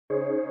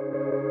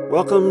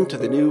Welcome to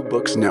the New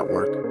Books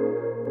Network.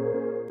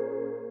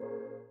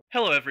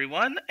 Hello,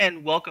 everyone,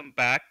 and welcome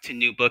back to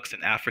New Books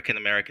in African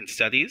American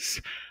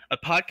Studies, a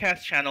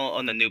podcast channel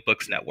on the New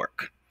Books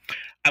Network.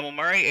 I'm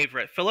Omari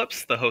Averett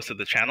Phillips, the host of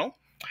the channel.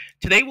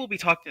 Today, we'll be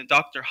talking to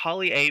Dr.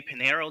 Holly A.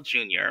 Pinheiro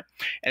Jr.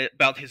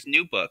 about his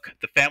new book,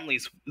 The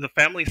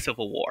Family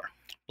Civil War: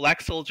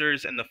 Black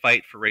Soldiers and the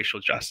Fight for Racial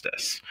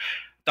Justice.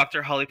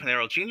 Dr. Holly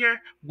Pinheiro Jr.,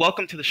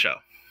 welcome to the show.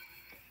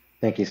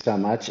 Thank you so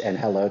much, and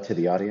hello to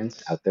the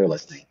audience out there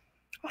listening.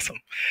 Awesome.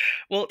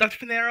 Well,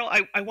 Dr. Pinheiro,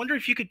 I wonder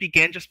if you could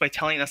begin just by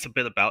telling us a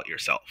bit about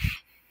yourself.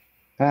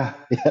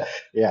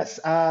 Yes.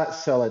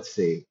 So let's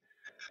see.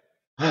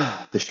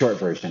 The short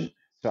version.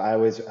 So I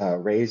was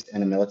raised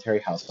in a military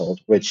household,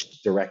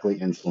 which directly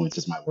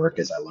influences my work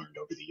as I learned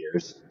over the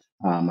years.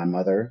 My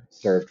mother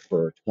served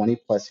for 20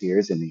 plus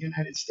years in the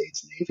United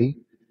States Navy.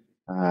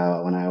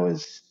 When I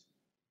was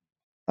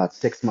about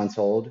 6 months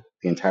old,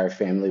 the entire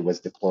family was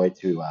deployed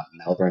to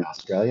Melbourne,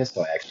 Australia.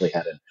 So I actually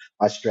had an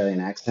Australian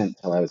accent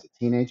until I was a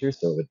teenager.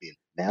 So it would be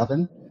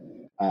Melbourne.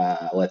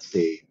 Let's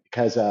see.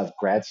 Because of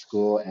grad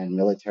school and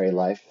military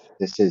life,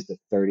 this is the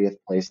 30th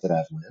place that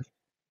I've lived.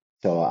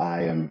 So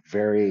I am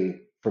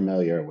very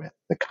familiar with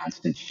the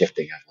constant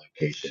shifting of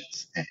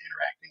locations and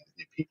interacting with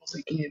new peoples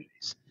and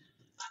communities.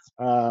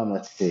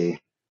 Let's see.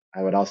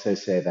 I would also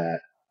say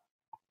that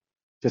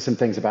just some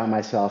things about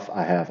myself.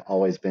 I have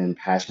always been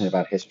passionate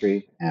about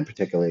history and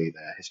particularly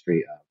the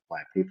history of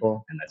Black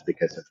people. And that's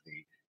because of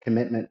the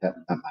commitment that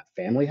my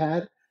family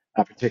had,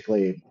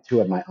 particularly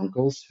two of my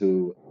uncles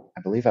who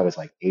I believe I was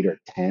like 8 or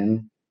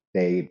 10.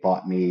 They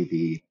bought me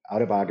the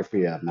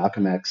autobiography of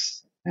Malcolm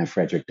X and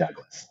Frederick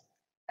Douglass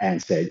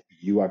and said,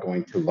 "You are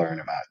going to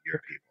learn about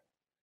your people."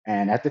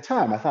 And at the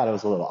time, I thought it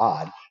was a little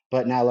odd,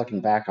 but now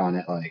looking back on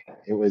it, like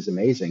it was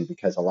amazing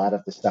because a lot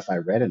of the stuff I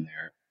read in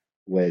there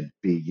would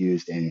be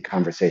used in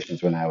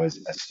conversations when I was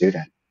a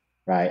student,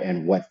 right?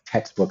 And what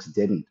textbooks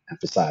didn't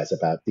emphasize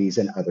about these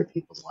and other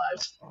people's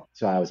lives.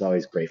 So I was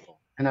always grateful.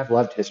 And I've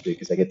loved history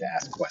because I get to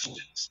ask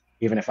questions,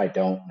 even if I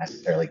don't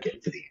necessarily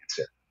get to the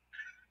answer.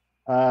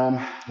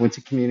 Went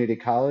to community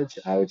college.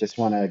 I would just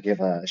want to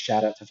give a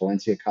shout out to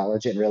Valencia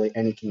College and really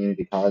any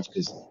community college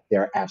because they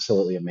are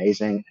absolutely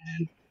amazing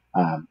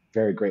and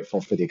very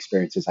grateful for the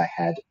experiences I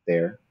had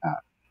there.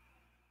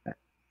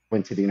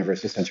 Went to the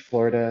University of Central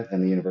Florida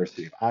and the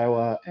University of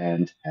Iowa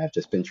and have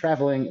just been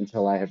traveling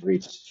until I have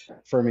reached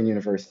Furman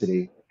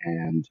University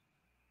and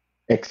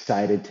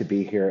excited to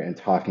be here and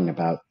talking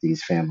about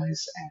these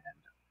families and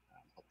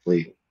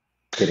hopefully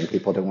getting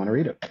people to want to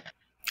read it.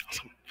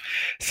 Awesome.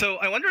 So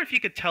I wonder if you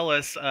could tell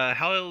us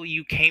how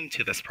you came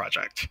to this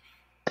project.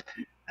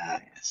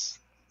 Yes.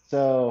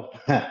 So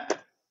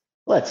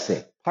let's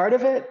see. Part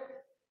of it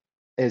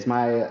is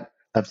my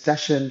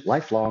obsession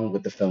lifelong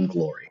with the film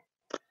Glory.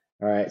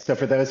 All right. So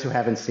for those who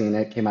haven't seen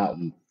it, came out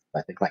in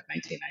I think like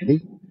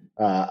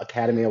 1990.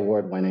 Academy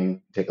Award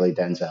winning, particularly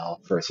Denzel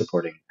for a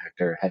supporting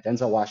actor. Had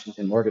Denzel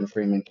Washington, Morgan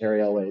Freeman,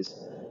 Cary Elwes,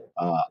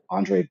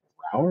 Andre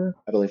Brower,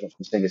 I believe if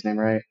I'm saying his name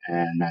right,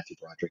 and Matthew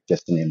Broderick,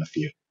 just to name a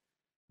few.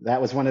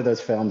 That was one of those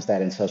films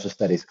that in social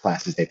studies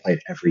classes they played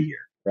every year,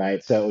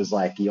 right? So it was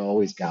like you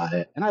always got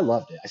it, and I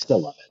loved it. I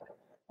still love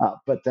it.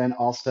 But then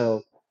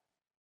also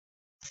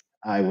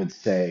I would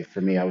say for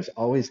me, I was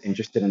always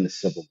interested in the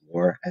Civil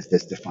War as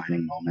this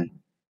defining moment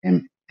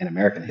in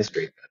American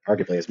history, but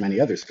arguably as many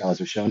other scholars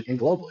have shown in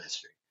global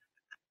history.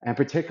 And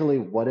particularly,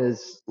 what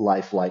is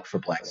life like for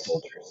Black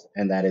soldiers?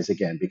 And that is,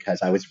 again,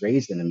 because I was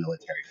raised in a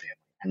military family,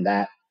 and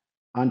that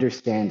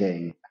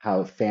understanding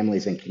how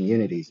families and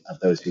communities of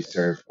those who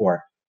serve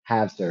or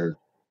have served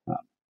um,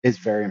 is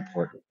very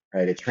important,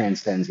 right? It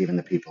transcends even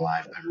the people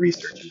I'm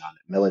researching on.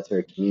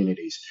 Military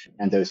communities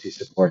and those who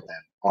support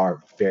them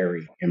are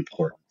very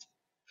important.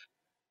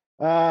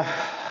 Uh,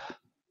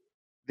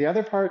 the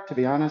other part, to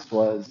be honest,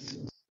 was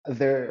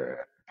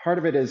there. Part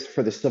of it is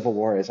for the Civil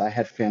War is I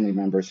had family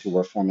members who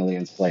were formerly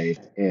enslaved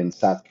in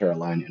South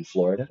Carolina and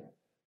Florida.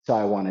 So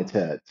I wanted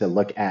to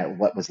look at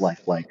what was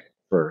life like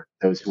for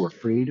those who were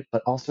freed,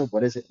 but also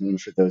what does it mean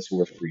for those who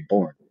were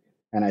freeborn?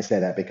 And I say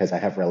that because I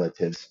have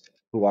relatives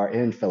who are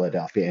in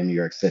Philadelphia and New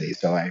York City.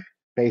 So I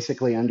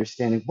basically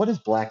understanding what is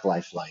Black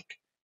life like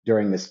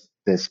during this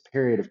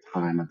period of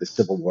time of the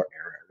Civil War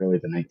era, really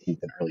the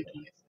 19th and early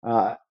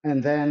 20th.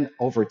 And then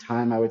over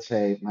time, I would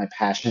say my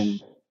passion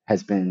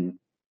has been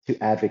to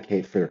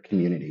advocate for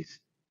communities.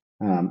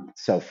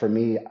 So for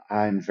me,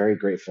 I'm very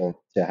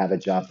grateful to have a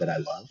job that I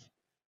love,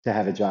 to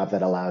have a job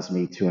that allows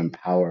me to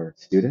empower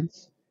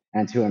students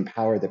and to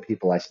empower the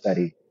people I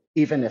study,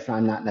 even if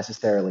I'm not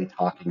necessarily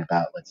talking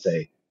about, let's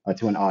say,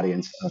 to an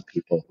audience of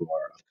people who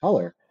are of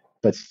color,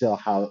 but still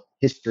how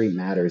history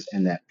matters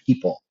and that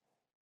people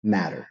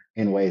matter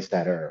in ways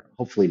that are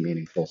hopefully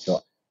meaningful.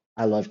 So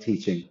I love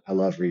teaching, I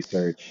love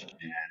research,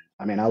 and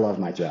I mean, I love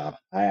my job.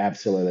 I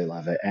absolutely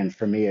love it. And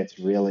for me, it's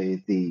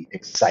really the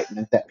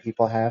excitement that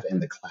people have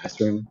in the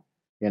classroom,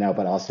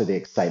 but also the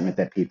excitement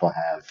that people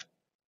have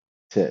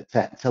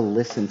to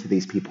listen to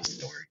these people's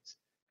stories.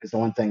 Because the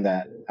one thing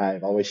that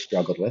I've always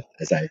struggled with,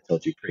 as I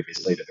told you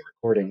previously to the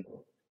recording,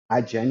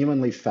 I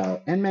genuinely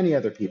felt, and many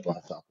other people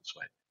have felt this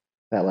way,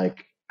 that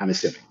like, I'm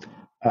assuming,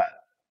 uh,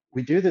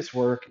 we do this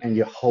work and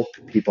you hope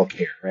people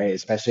care, right?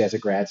 Especially as a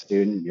grad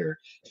student, you're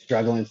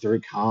struggling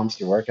through comps,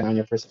 you're working on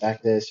your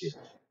prospectus,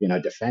 you're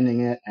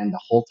defending it. And the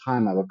whole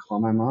time I would call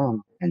my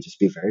mom and just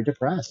be very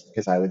depressed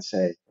because I would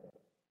say,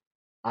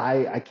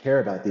 I care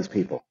about these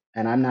people.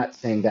 And I'm not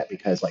saying that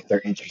because like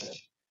they're interesting.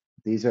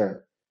 These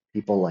are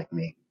people like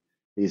me.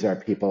 These are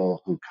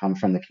people who come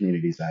from the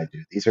communities I do.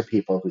 These are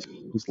people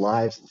whose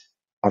lives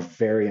are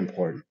very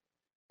important.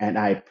 And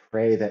I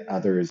pray that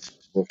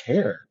others will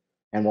care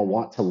and will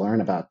want to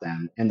learn about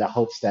them in the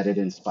hopes that it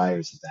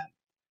inspires them.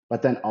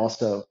 But then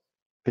also,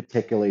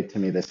 particularly to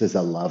me, this is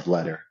a love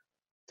letter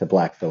to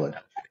Black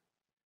Philadelphia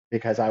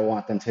because I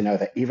want them to know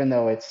that even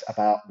though it's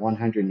about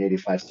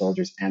 185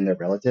 soldiers and their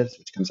relatives,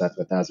 which comes out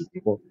to 1,000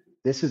 people,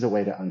 this is a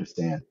way to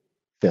understand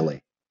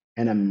Philly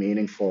in a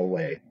meaningful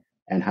way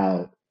and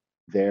how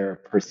their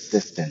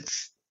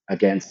persistence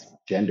against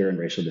gender and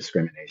racial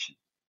discrimination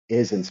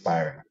is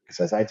inspiring. Because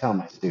as I tell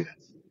my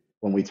students,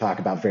 when we talk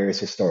about various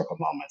historical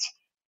moments,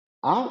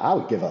 I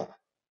would give up.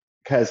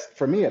 Because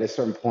for me, at a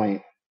certain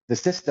point, the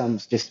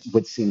systems just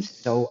would seem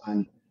so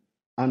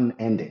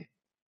unending,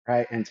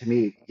 right? And to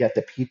me, yet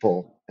the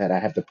people that I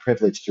have the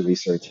privilege to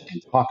research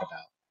and talk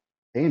about,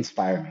 they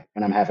inspire me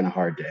when I'm having a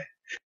hard day.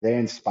 They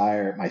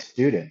inspire my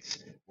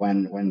students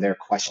when they're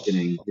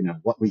questioning,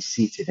 what we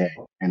see today.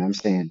 And I'm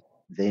saying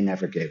they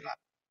never gave up.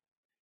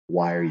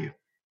 Why are you?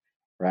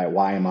 Right?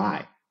 Why am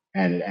I?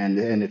 And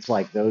it's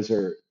like those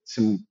are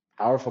some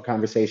powerful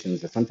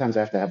conversations that sometimes I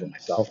have to have with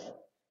myself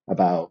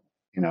about,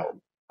 you know,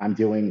 I'm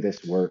doing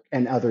this work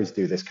and others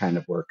do this kind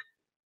of work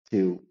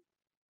to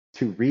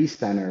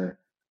recenter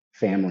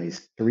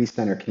families, to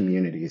recenter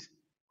communities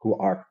who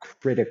are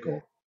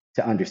critical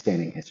to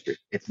understanding history.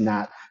 It's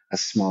not a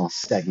small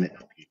segment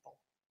of people,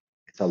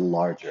 it's a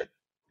larger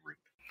group.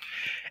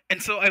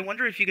 And so I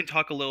wonder if you can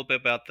talk a little bit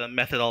about the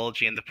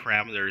methodology and the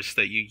parameters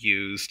that you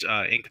used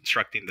in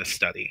constructing this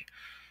study.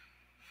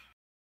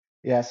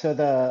 Yeah, so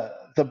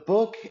the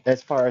book,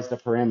 as far as the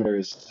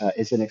parameters,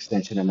 is an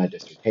extension of my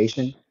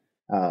dissertation,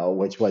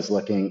 which was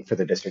looking for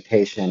the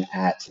dissertation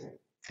at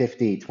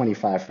 50,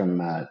 25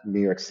 from New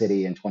York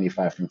City and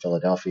 25 from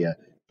Philadelphia,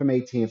 from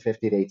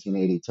 1850 to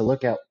 1880, to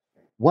look at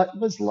what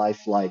was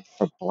life like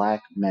for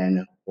Black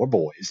men or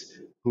boys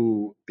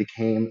who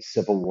became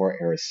Civil War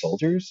era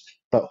soldiers,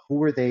 but who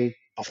were they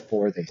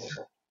before they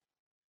served?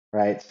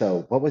 Right?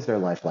 So, what was their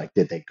life like?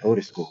 Did they go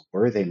to school?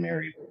 Were they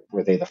married?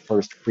 Were they the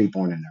first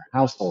freeborn in their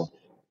household?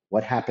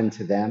 What happened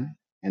to them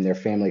and their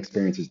family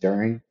experiences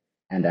during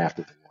and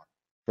after the war?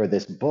 For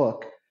this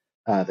book,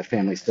 The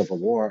Family Civil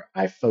War,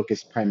 I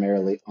focused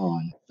primarily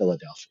on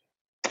Philadelphia.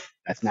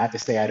 That's not to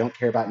say I don't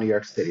care about New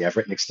York City. I've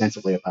written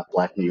extensively about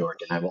Black New York,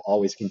 and I will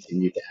always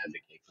continue to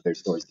advocate for their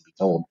stories to be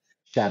told.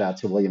 Shout out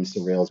to William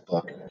Surreal's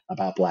book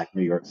about Black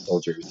New York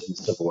soldiers in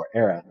the Civil War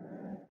era.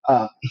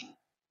 Uh,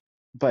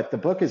 but the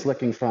book is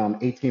looking from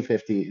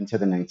 1850 into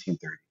the 1930s.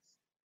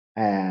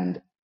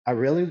 And I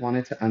really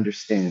wanted to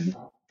understand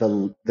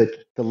the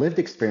lived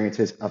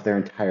experiences of their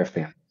entire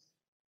family.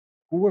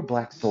 Who were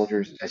Black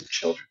soldiers as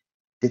children?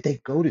 Did they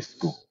go to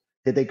school?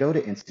 Did they go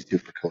to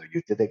Institute for Colored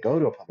Youth? Did they go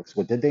to a public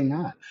school? Did they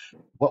not?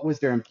 What was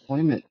their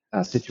employment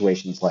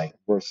situations like?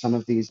 Were some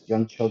of these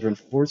young children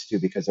forced to,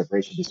 because of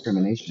racial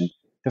discrimination,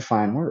 to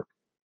find work?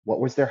 What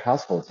was their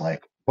households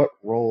like? What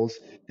roles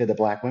did the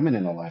Black women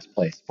in their lives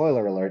play?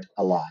 Spoiler alert,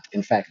 a lot.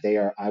 In fact, they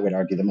are, I would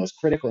argue, the most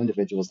critical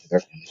individuals to their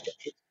family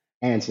structures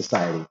and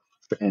society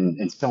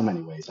in so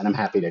many ways. And I'm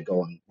happy to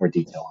go in more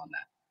detail on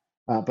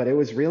that. But it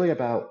was really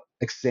about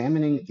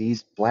examining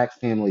these Black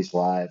families'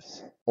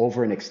 lives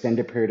over an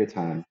extended period of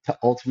time to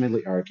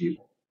ultimately argue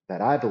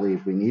that I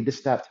believe we need to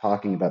stop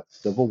talking about the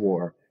Civil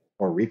War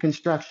or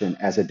Reconstruction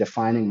as a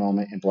defining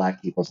moment in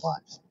Black people's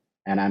lives.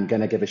 And I'm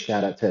going to give a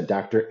shout out to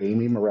Dr.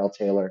 Amy Morrell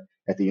Taylor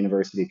at the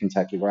University of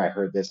Kentucky, where I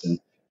heard this, and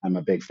I'm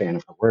a big fan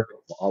of her work.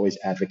 Will always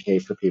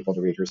advocate for people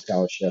to read her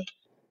scholarship.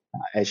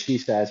 As she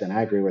says, and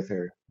I agree with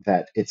her,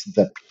 that it's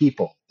the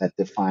people that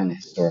define the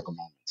historical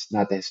moments,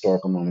 not the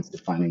historical moments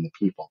defining the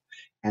people,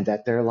 and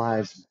that their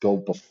lives go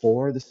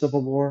before the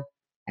Civil War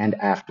and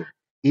after.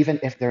 Even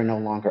if they're no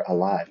longer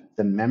alive,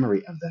 the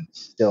memory of them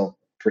still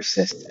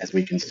persists, as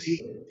we can see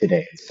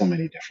today in so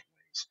many different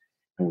ways.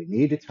 And we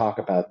need to talk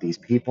about these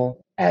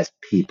people as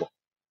people: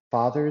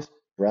 fathers,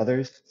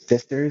 brothers,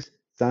 sisters,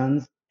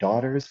 sons,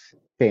 daughters,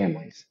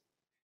 families.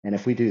 And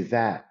if we do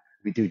that,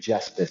 we do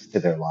justice to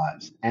their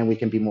lives, and we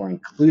can be more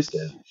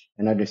inclusive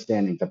in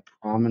understanding the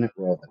prominent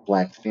role that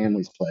Black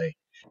families play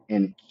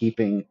in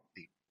keeping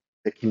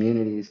the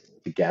communities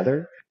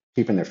together,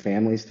 keeping their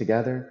families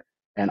together,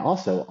 and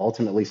also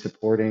ultimately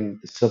supporting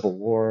the Civil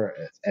War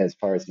as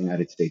far as the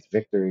United States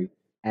victory,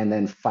 and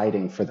then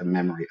fighting for the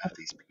memory of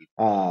these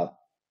people.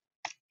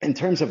 In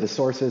terms of the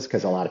sources,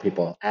 because a lot of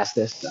people ask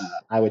this,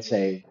 I would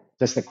say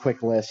just a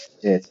quick list.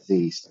 It's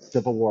the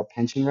Civil War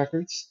pension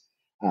records,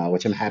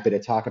 which I'm happy to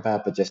talk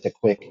about, but just a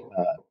quick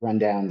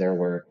rundown. There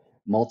were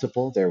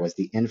multiple. There was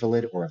the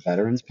invalid or a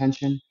veteran's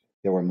pension.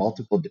 There were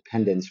multiple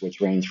dependents,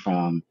 which range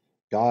from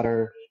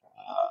daughter,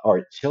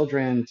 or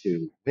children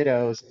to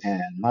widows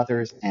and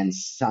mothers and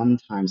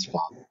sometimes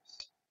fathers,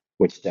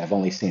 which I've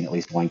only seen at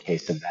least one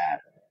case of that.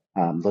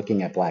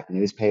 Looking at Black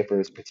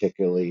newspapers,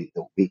 particularly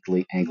the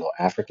Weekly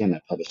Anglo-African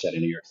that published out of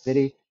New York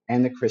City,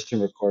 and the Christian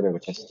Recorder,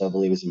 which I still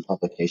believe is in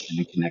publication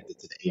and connected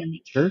to the AME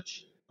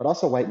Church, but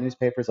also white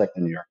newspapers like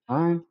the New York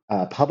Times,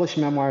 published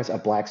memoirs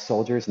of Black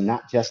soldiers,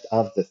 not just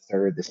of the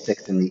 3rd, the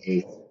 6th, and the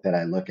 8th that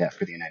I look at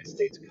for the United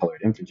States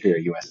Colored Infantry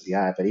or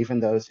USCI, but even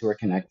those who are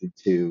connected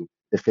to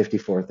the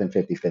 54th and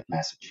 55th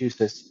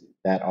Massachusetts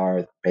that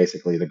are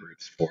basically the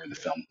groups for the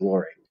film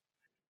Glory.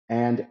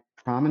 And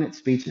prominent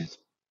speeches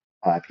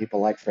by people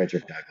like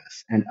Frederick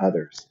Douglass and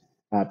others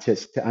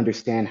to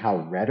understand how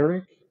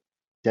rhetoric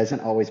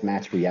doesn't always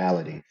match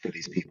reality for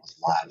these people's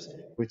lives,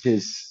 which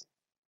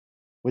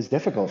was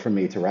difficult for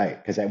me to write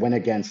because I went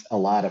against a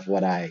lot of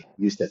what I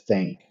used to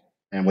think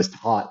and was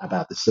taught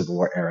about the Civil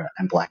War era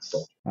and Black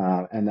soldiers.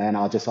 And then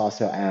I'll just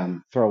also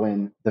throw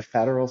in the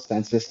federal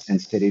census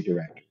and city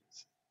directories.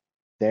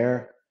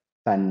 They're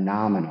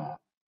phenomenal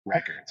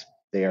records.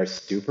 They are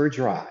super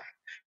dry,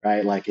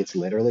 right? Like it's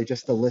literally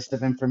just a list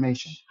of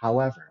information.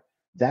 However,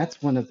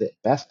 that's one of the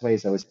best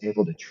ways I was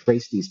able to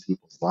trace these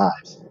people's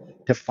lives,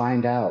 to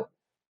find out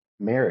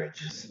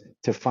marriages,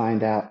 to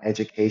find out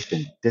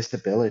education,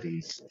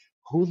 disabilities,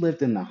 who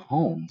lived in the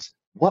homes,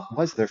 what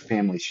was their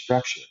family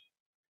structure,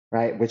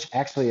 right? Which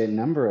actually, a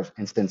number of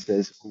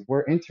instances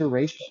were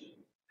interracial.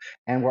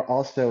 And we're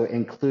also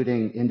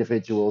including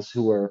individuals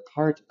who were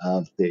part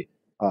of the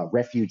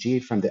refugee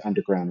from the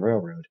Underground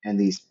Railroad. And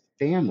these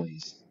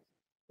families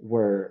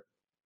were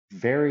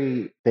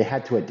they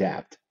had to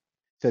adapt.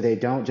 So they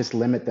don't just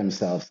limit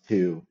themselves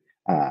to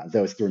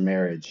those through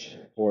marriage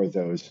or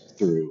those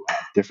through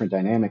different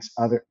dynamics.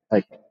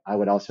 Like I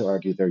would also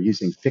argue, they're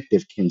using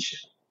fictive kinship.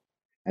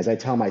 As I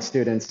tell my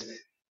students,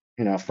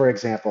 for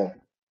example,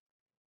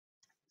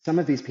 some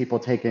of these people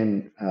take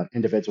in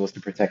individuals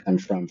to protect them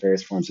from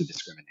various forms of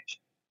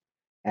discrimination.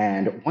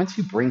 And once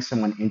you bring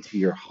someone into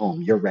your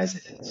home, your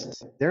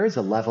residence, there is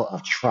a level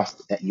of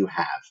trust that you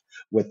have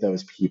with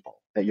those people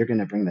that you're going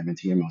to bring them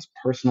into your most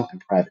personal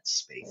and private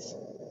space.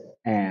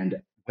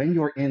 And when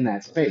you're in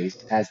that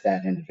space as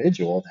that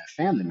individual, that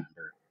family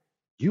member,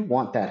 you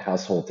want that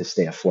household to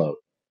stay afloat.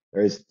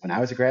 When I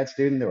was a grad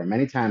student, there were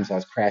many times I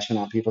was crashing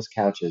on people's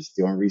couches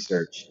doing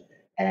research,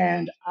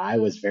 and I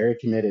was very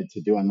committed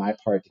to doing my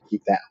part to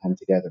keep that home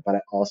together. But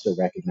I also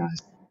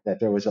recognized that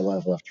there was a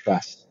level of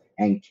trust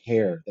and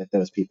care that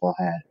those people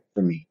had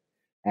for me.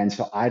 And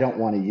so I don't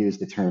want to use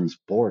the terms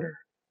border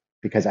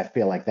because I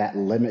feel like that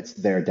limits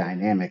their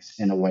dynamics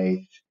in a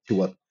way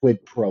to a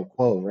quid pro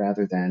quo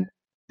rather than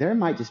there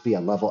might just be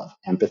a level of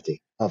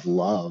empathy, of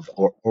love,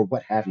 or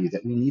what have you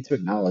that we need to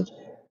acknowledge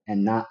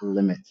and not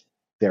limit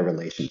their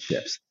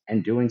relationships.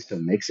 And doing so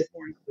makes it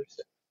more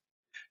inclusive.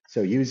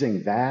 So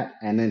using that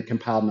and then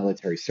compiled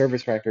military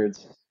service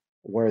records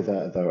were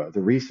the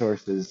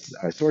resources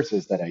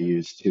sources that I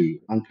use to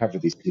uncover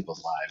these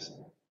people's lives.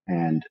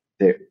 And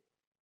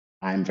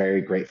I'm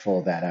very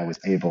grateful that I was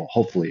able,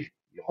 hopefully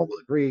you all will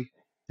agree,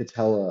 to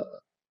tell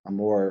a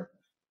more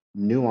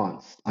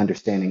nuanced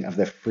understanding of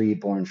the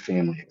freeborn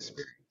family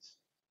experience.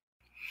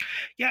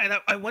 Yeah,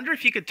 and I wonder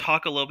if you could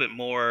talk a little bit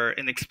more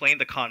and explain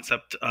the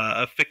concept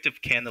of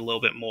fictive kin a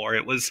little bit more.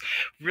 It was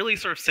really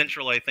sort of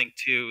central, I think,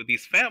 to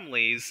these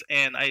families,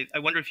 and I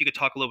wonder if you could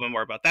talk a little bit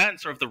more about that and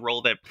sort of the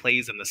role that it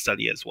plays in the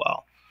study as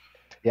well.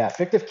 Yeah,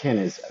 fictive kin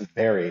is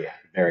very,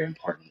 very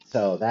important.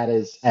 So that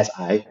is, as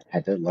I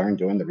had to learn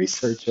doing the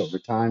research over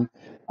time,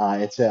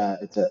 it's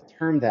a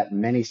term that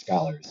many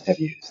scholars have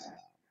used.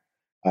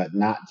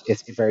 Not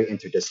It's very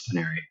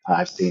interdisciplinary.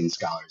 I've seen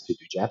scholars who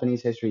do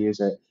Japanese history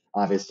use it.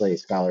 Obviously,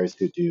 scholars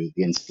who do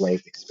the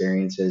enslaved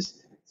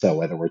experiences. So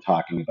whether we're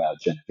talking about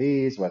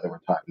Genovese, whether we're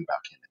talking about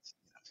Kenneth,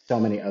 so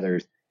many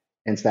others,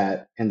 in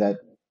the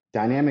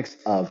dynamics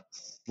of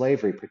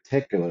slavery,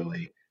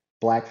 particularly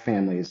Black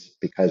families,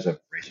 because of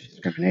racial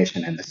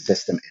discrimination and the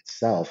system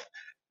itself,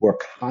 were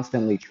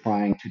constantly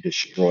trying to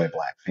destroy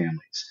Black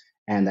families,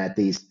 and that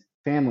these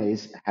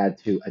families had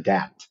to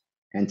adapt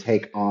and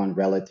take on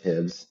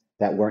relatives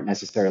that weren't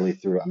necessarily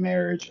through a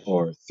marriage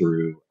or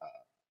through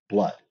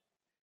blood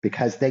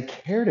because they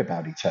cared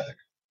about each other,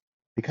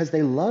 because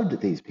they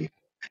loved these people.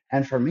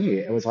 And for me,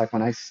 it was like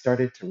when I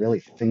started to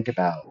really think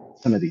about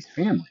some of these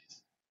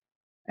families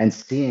and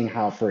seeing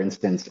how, for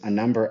instance, a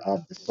number of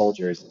the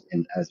soldiers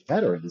as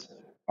veterans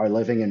are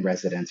living in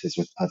residences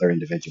with other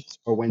individuals,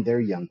 or when they're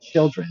young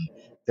children,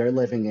 they're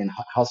living in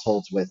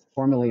households with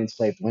formerly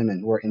enslaved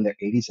women who are in their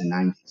 80s and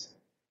 90s.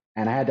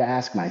 And I had to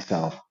ask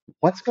myself,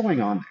 what's going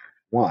on there?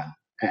 One,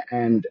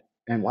 and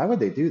why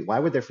would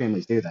their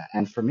families do that?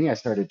 And for me, I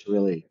started to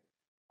really,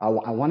 I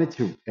wanted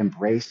to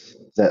embrace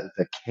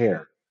the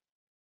care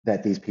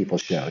that these people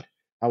showed.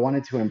 I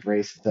wanted to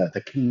embrace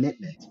the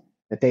commitment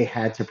that they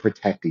had to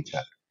protect each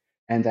other.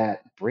 And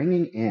that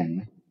bringing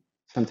in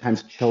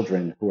sometimes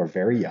children who are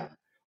very young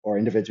or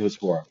individuals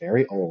who are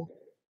very old,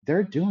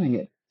 they're doing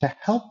it to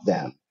help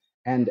them.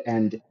 And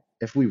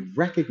if we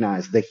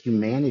recognize the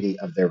humanity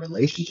of their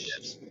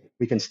relationships,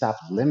 we can stop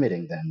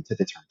limiting them to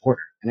the term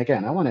border. And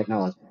again, I want to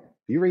acknowledge,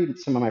 if you read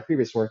some of my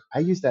previous work, I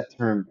use that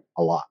term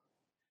a lot.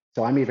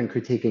 So I'm even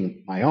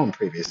critiquing my own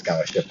previous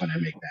scholarship when I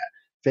make that.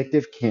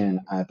 Fictive kin,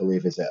 I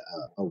believe, is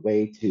a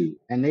way to,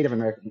 and Native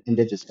American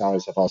indigenous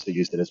scholars have also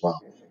used it as well,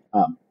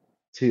 um,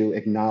 to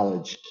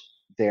acknowledge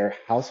their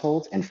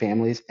households and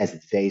families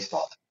as they saw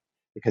them.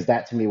 Because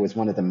that to me was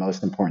one of the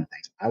most important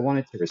things. I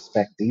wanted to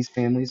respect these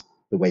families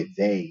the way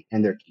they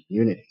and their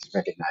communities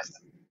recognize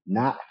them,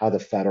 not how the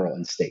federal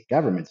and state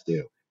governments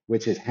do,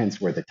 which is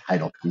hence where the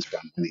title comes from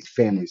when these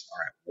families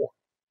are at war.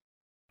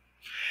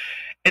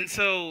 And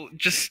so,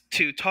 just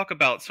to talk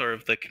about sort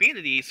of the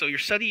community, so your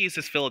study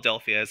uses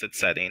Philadelphia as its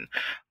setting.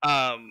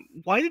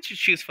 Why did you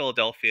choose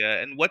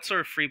Philadelphia, and what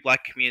sort of free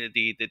Black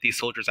community did these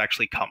soldiers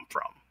actually come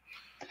from?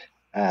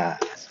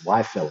 Yes,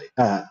 why Philly?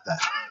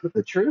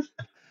 The truth,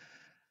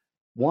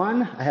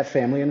 one, I have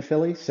family in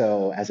Philly,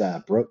 so as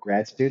a broke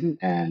grad student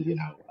and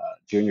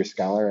junior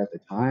scholar at the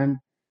time,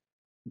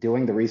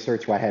 doing the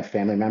research where I had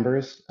family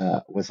members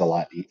was a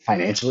lot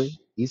financially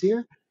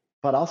easier.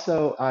 But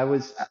also,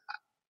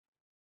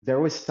 there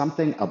was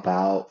something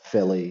about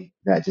Philly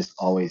that just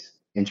always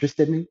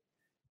interested me.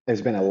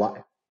 There's been a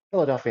lot.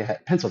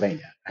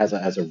 Pennsylvania has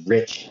a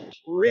rich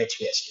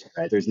history,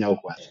 right? There's no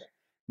question.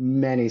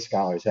 Many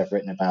scholars have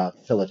written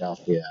about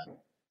Philadelphia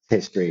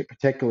history,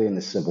 particularly in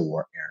the Civil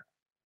War era.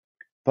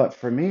 But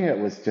for me, it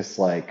was just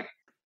like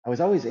I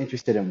was always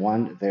interested in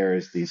one.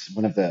 There's these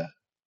one of the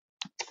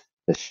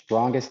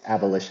strongest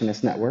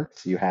abolitionist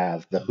networks. You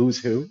have the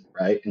who's who,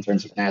 right, in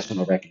terms of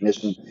national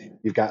recognition.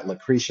 You've got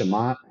Lucretia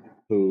Mott,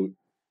 who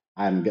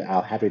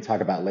I'll happy to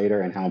talk about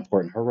later and how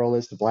important her role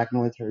is to Black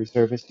military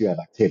service. You have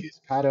Octavius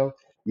Cotto.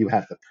 You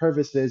have the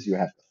Purvises. You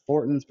have the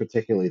Fortons,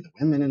 particularly the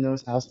women in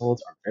those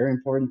households are very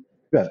important.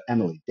 You have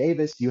Emily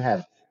Davis. You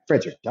have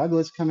Frederick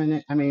Douglass coming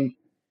in. I mean,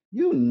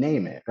 you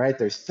name it, right?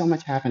 There's so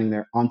much happening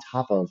there on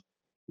top of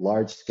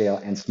large scale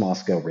and small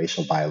scale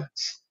racial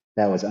violence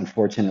that was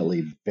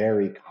unfortunately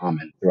very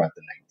common throughout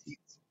the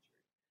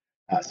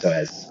 19th. So,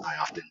 as I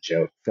often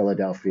joke,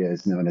 Philadelphia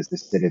is known as the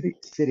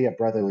city of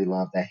brotherly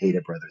love that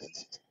hated brothers and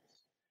sisters,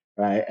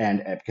 right?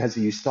 And because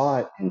you saw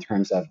it in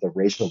terms of the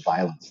racial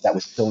violence that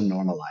was so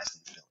normalized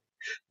in Philly,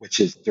 which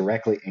is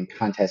directly in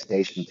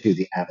contestation to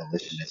the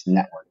abolitionist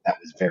network that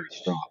was very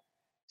strong.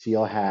 So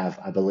you'll have,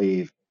 I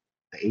believe,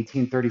 the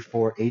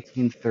 1834,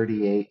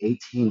 1838,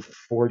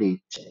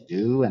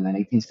 1842, and then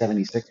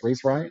 1876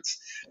 race riots,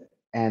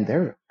 and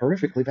they're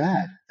horrifically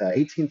bad. The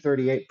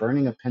 1838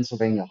 burning of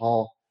Pennsylvania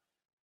Hall,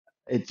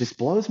 it just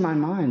blows my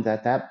mind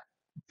that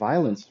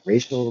violence,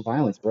 racial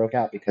violence, broke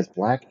out because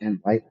Black and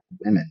white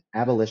women,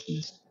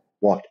 abolitionists,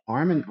 walked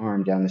arm in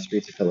arm down the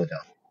streets of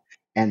Philadelphia.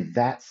 And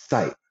that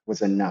sight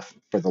was enough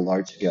for the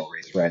large scale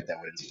race riot that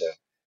would ensue,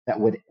 that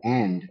would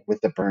end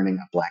with the burning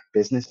of Black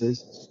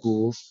businesses,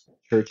 schools,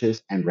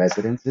 churches, and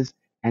residences.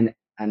 And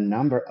a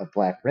number of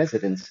Black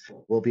residents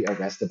will be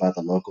arrested by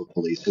the local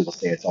police who will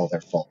say it's all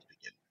their fault to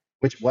begin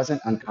with, which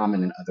wasn't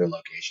uncommon in other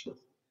locations.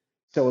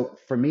 So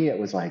for me, it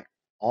was like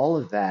all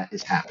of that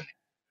is happening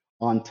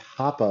on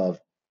top of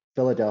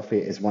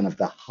Philadelphia is one of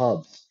the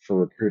hubs for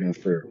recruiting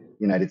for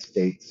United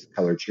States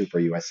Colored Trooper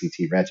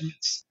USCT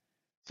regiments.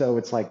 So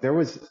it's like there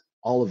was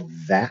all of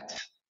that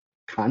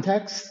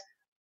context,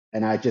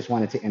 and I just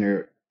wanted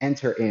to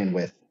enter in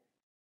with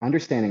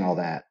understanding all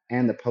that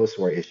and the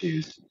post-war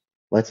issues.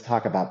 Let's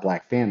talk about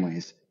Black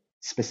families,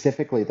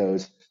 specifically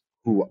those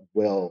who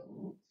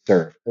will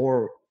serve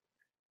or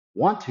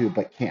want to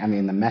but can't. I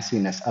mean, the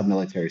messiness of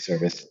military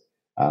service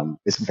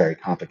is very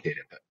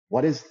complicated. But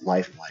what is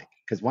life like?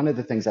 Because one of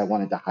the things I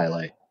wanted to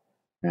highlight,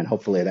 and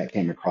hopefully that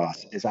came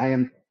across, is I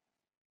am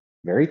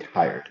very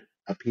tired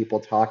of people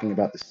talking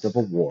about the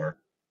Civil War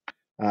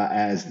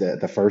as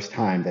the first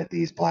time that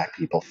these Black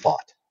people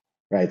fought,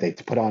 right? They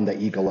put on the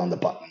eagle on the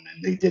button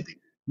and they did the.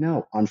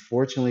 No,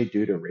 unfortunately,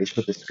 due to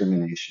racial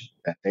discrimination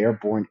that they are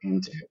born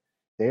into,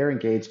 they are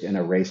engaged in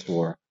a race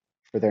war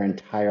for their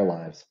entire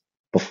lives,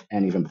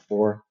 and even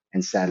before,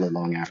 and sadly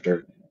long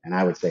after, and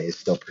I would say is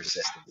still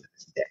persistent to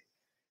this day.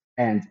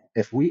 And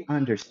if we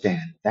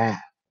understand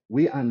that,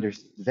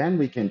 then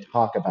we can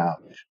talk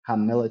about how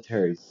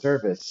military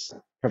service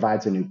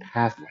provides a new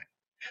pathway,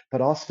 but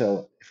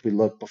also, if we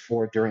look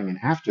before, during, and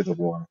after the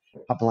war,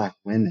 how Black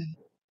women,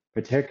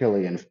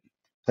 particularly in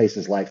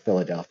places like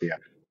Philadelphia,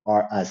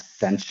 are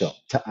essential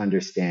to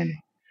understanding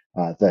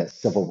the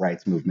civil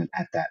rights movement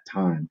at that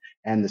time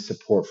and the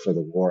support for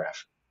the war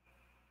effort.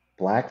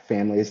 Black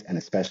families, and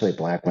especially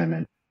Black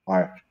women,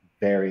 are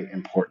very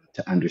important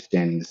to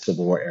understanding the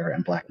Civil War era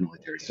and Black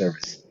military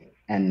service.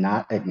 And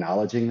not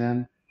acknowledging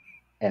them,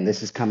 and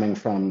this is coming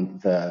from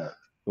the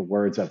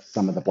words of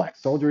some of the Black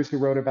soldiers who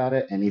wrote about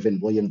it, and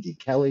even William D.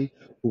 Kelly,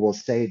 who will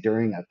say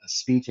during a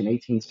speech in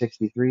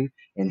 1863,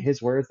 in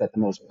his words, that the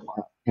most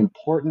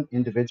important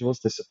individuals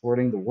to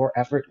supporting the war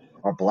effort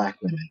are Black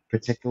women,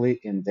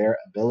 particularly in their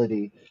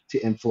ability to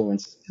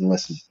influence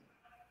enlistment.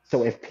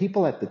 So if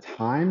people at the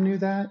time knew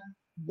that,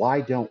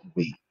 why don't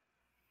we?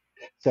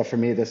 So for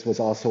me, this was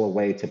also a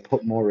way to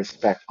put more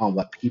respect on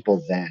what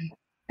people then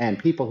and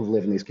people who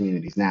live in these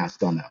communities now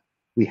still know.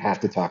 we have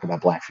to talk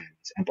about Black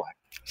families and Black.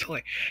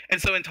 Absolutely.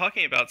 And so, in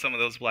talking about some of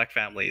those Black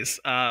families,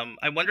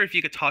 I wonder if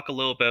you could talk a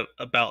little bit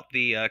about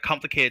the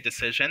complicated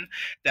decision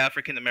the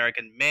African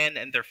American men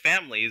and their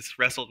families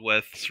wrestled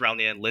with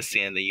surrounding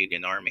enlisting in the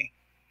Union Army.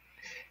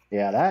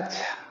 Yeah,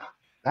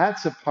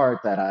 that's a part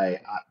that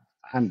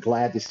I'm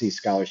glad to see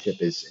scholarship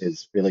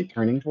is really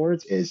turning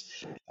towards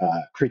is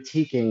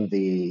critiquing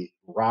the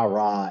rah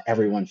rah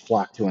everyone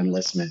flock to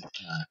enlistment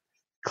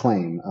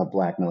claim of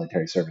Black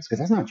military service because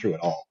that's not true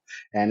at all.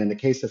 And in the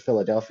case of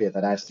Philadelphia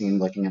that I've seen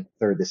looking at the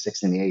third, the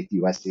sixth, and the eighth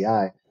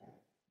USDI,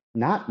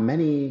 not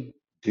many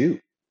do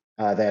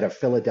that are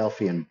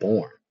Philadelphian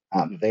born.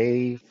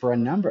 They, for a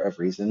number of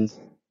reasons,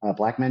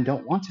 Black men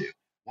don't want to.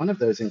 One of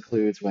those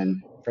includes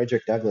when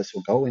Frederick Douglass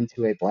will go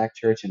into a Black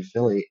church in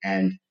Philly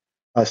and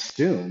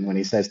assume, when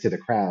he says to the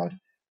crowd,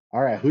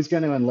 all right, who's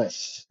going to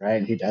enlist? Right.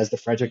 And he does the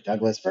Frederick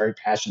Douglass very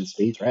passionate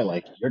speech, right?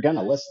 Like, you're going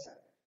to listen.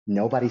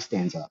 Nobody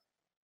stands up.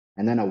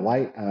 And then a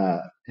white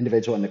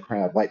individual in the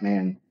crowd, white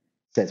man,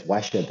 says,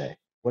 why should they?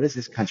 What has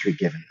this country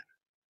given?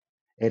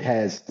 It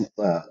has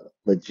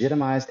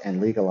legitimized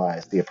and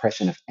legalized the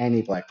oppression of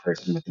any Black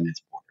person within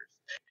its borders.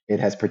 It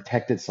has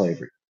protected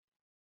slavery.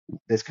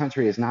 This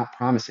country is not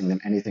promising them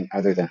anything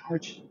other than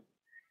hardship.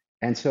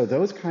 And so,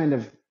 those kind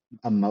of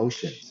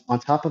emotions, on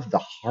top of the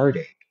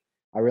heartache,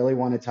 I really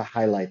wanted to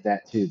highlight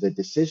that too. The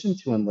decision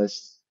to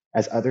enlist,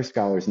 as other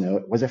scholars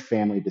note, was a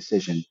family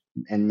decision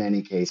in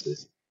many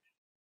cases.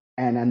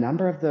 And a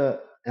number of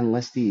the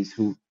enlistees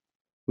who'd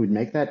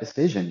make that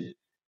decision,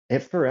 it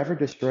forever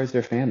destroys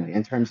their family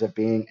in terms of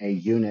being a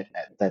unit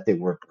that they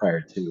were prior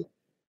to.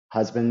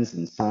 Husbands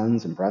and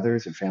sons and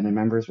brothers and family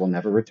members will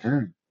never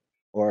return.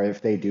 Or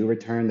if they do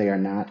return, they are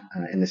not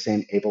in the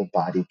same able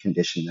bodied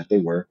condition that they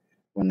were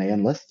when they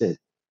enlisted.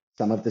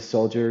 Some of the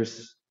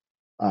soldiers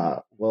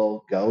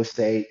will go,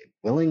 say,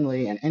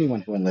 willingly, and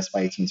anyone who enlists by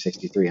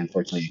 1863,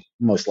 unfortunately,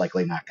 most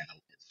likely not going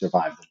to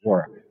survive the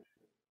war.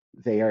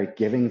 They are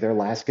giving their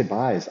last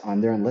goodbyes on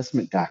their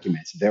enlistment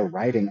documents. They're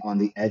writing on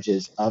the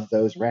edges of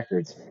those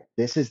records.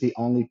 This is the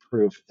only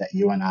proof that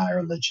you and I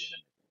are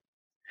legitimate,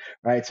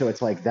 right? So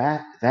it's like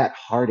that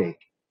heartache.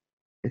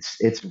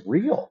 It's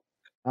real,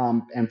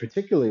 and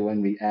particularly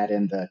when we add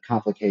in the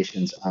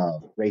complications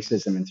of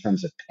racism in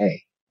terms of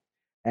pay,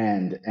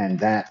 and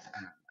that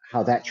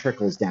how that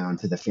trickles down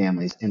to the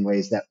families in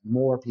ways that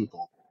more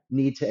people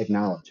need to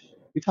acknowledge.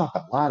 We talk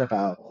a lot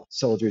about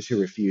soldiers who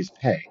refuse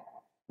pay,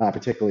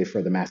 particularly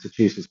for the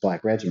Massachusetts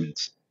Black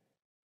regiments.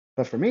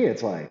 But for me,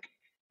 it's like,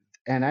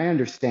 and I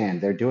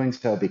understand they're doing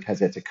so because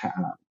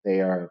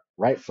they are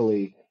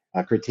rightfully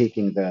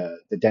critiquing the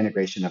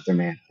denigration of their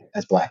manhood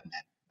as Black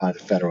men by the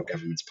federal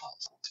government's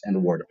policies and the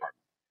War Department.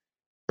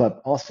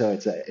 But also,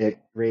 it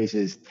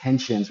raises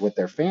tensions with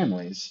their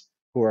families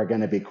who are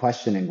going to be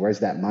questioning,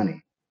 where's that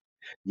money?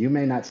 You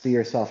may see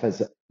yourself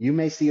as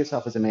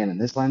a man in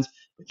this lens,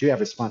 but you have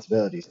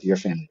responsibilities to your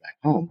family back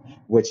home.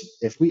 Which,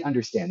 if we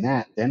understand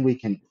that, then we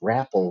can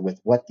grapple with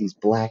what these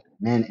Black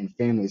men and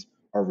families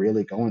are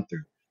really going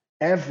through.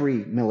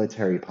 Every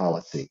military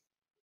policy,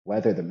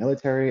 whether the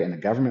military and the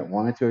government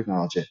wanted to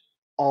acknowledge it,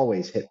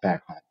 always hit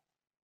back home.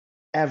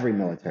 Every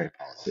military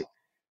policy,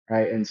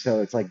 right? And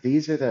so it's like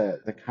these are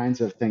the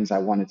kinds of things I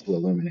wanted to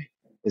illuminate.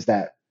 Is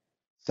that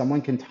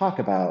someone can talk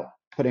about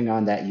putting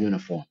on that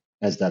uniform,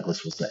 as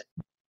Douglas will say.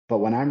 But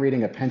when I'm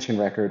reading a pension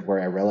record where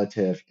a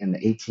relative in the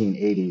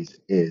 1880s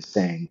is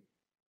saying,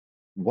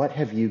 what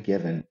have you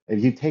given? Have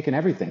you taken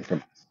everything from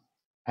us?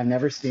 I've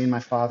never seen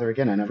my father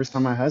again. I never saw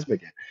my husband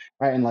again.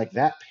 Right. And like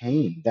that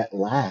pain that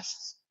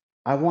lasts,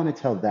 I want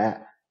to tell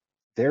that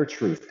their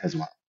truth as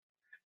well.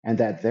 And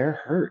that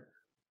they're hurt.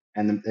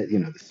 And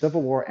the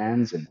Civil War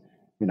ends and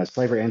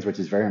slavery ends, which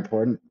is very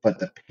important. But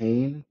the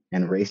pain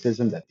and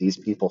racism that these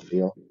people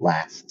feel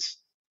lasts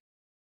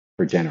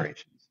for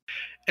generations.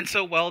 And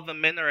so, while the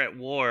men are at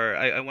war,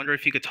 I wonder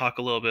if you could talk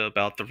a little bit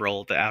about the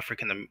role the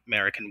African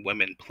American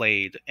women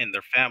played in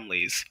their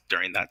families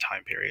during that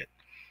time period.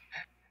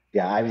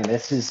 Yeah, I mean,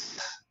 this is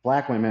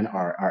Black women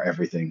are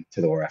everything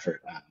to the war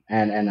effort,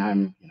 and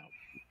I'm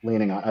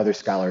leaning on other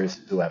scholars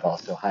who have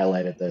also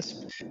highlighted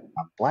this.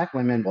 Black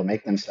women will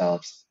make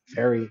themselves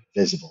very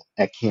visible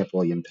at Camp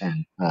William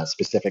Penn,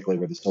 specifically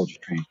where the soldiers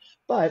trained.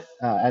 But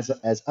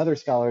as other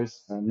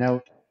scholars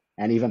note,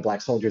 and even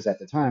Black soldiers at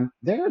the time,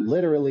 they're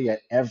literally at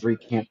every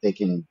camp they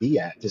can be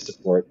at to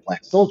support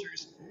Black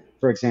soldiers.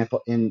 For example,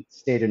 in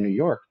state of New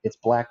York, it's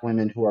Black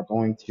women who are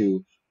going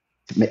to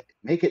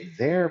make it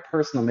their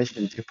personal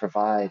mission to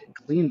provide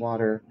clean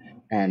water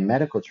and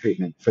medical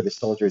treatment for the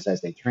soldiers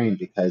as they train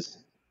because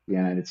the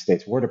United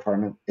States War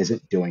Department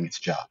isn't doing its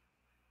job.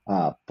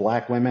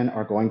 Black women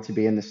are going to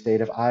be in the state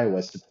of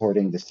Iowa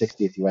supporting the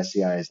 60th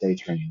USCI as they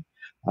train.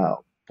 Uh,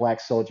 Black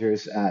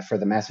soldiers for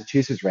the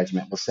Massachusetts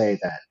Regiment will say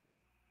that,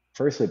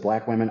 firstly,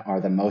 Black women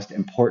are the most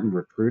important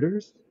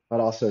recruiters,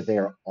 but also they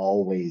are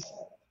always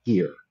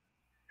here,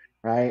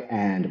 right?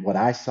 And what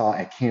I saw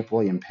at Camp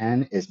William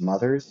Penn is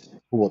mothers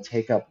who will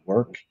take up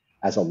work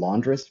as a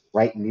laundress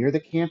right near the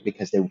camp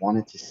because they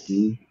wanted to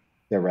see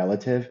their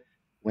relative,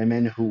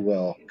 women who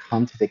will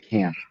come to the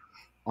camp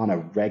on a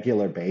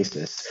regular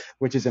basis,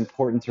 which is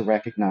important to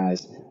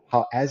recognize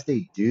how, as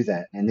they do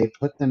that, and they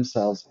put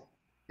themselves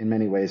in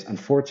many ways,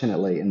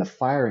 unfortunately, in the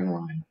firing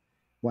line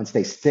once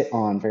they sit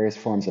on various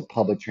forms of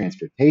public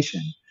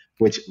transportation,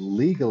 which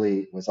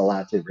legally was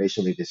allowed to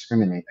racially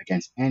discriminate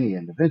against any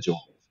individual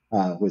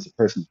who is a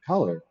person of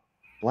color.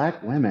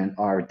 Black women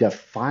are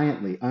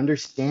defiantly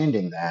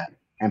understanding that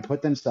and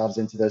put themselves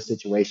into those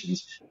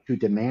situations to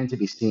demand to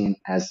be seen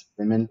as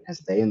women as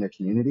they in their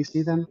community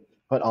see them,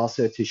 but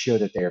also to show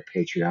that they are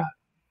patriotic.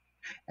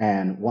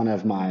 And one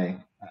of my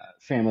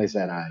families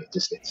that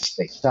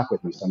they stuck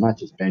with me so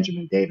much is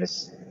Benjamin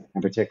Davis,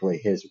 and particularly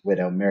his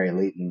widow, Mary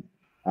Leighton.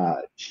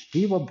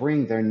 She will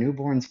bring their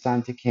newborn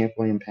son to Camp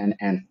William Penn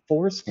and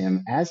force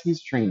him, as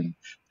he's training,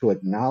 to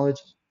acknowledge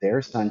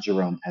their son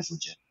Jerome as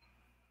legit.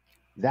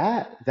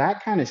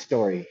 That kind of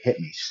story hit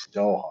me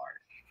so hard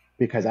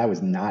because I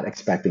was not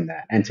expecting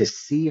that, and to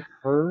see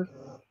her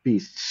be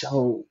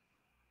so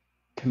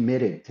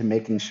committed to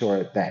making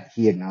sure that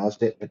he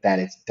acknowledged it, but that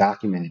it's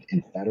documented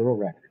in federal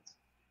records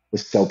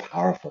was so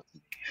powerful to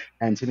me.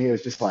 And to me, it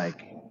was just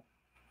like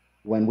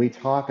when we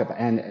talk about,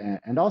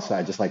 and also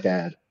I just like to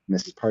add, and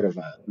this is part of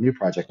a new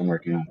project I'm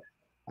working on.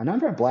 A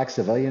number of Black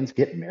civilians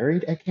get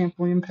married at Camp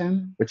William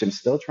Penn, which I'm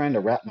still trying to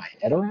wrap my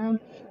head around.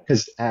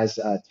 Because as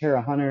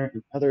Tara Hunter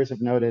and others have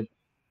noted,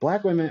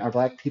 Black women or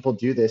Black people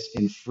do this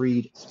in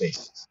freed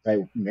spaces, right?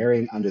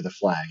 Marrying under the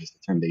flag is the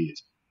term they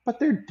use. But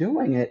they're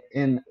doing it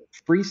in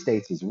free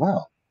states as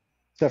well.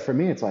 So for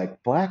me, it's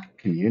like Black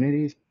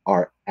communities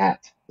are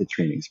at the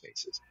training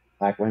spaces.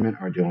 Black women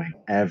are doing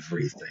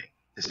everything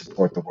to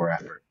support the war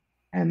effort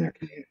and their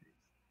community.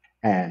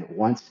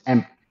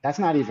 And that's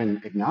not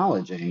even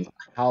acknowledging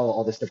how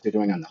all the stuff they're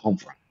doing on the home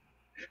front,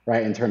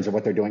 right? In terms of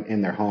what they're doing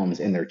in their homes,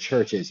 in their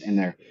churches, in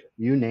their,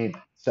 you name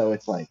it. So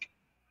it's like,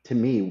 to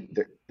me,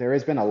 there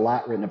has been a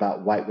lot written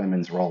about white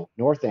women's role,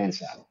 North and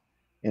South,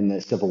 in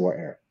the Civil War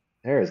era.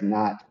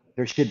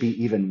 There should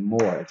be even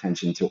more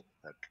attention to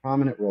the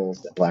prominent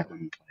roles that Black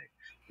women play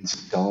in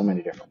so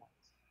many different ways.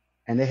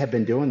 And they have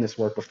been doing this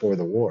work before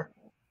the war.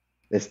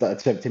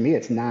 To me,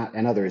 it's not,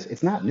 and others,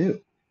 it's not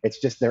new. It's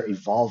just they're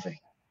evolving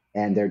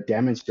and they're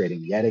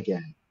demonstrating yet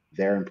again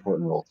their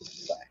important role to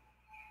society.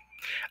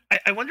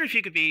 I wonder if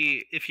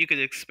you could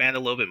expand a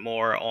little bit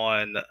more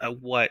on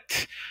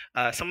what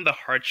some of the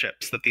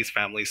hardships that these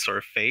families sort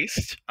of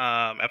faced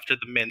after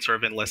the men sort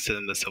of enlisted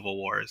in the Civil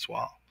War as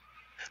well.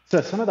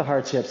 So some of the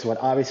hardships would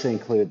obviously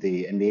include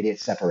the immediate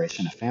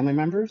separation of family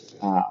members.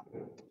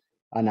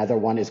 Another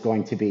one is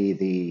going to be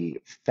the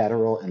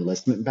federal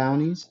enlistment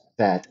bounties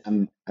that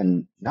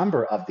a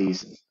number of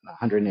these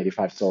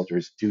 185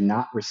 soldiers do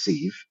not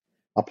receive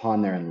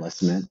upon their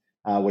enlistment,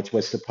 which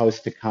was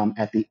supposed to come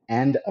at the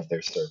end of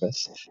their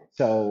service.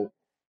 So,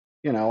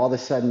 all of a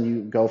sudden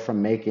you go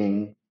from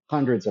making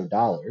hundreds of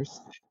dollars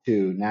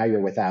to now you're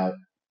without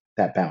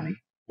that bounty,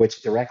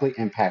 which directly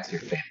impacts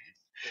your family.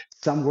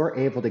 Some were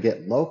able to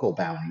get local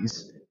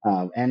bounties.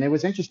 And it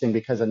was interesting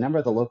because a number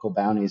of the local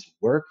bounties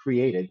were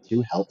created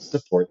to help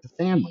support the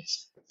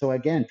families. So,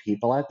 again,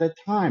 people at the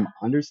time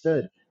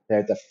understood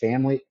that the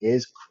family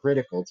is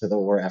critical to the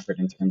war effort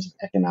in terms of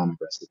economic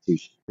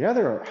restitution. The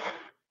other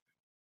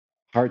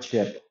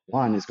hardship,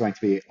 one, is going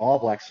to be all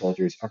Black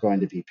soldiers are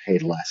going to be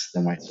paid less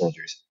than white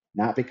soldiers,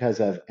 not because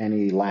of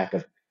any lack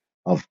of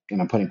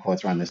putting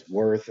quotes around this,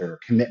 worth or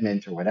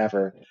commitment or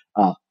whatever.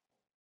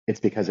 It's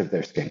because of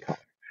their skin color.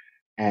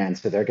 And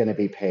so they're going to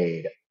be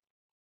paid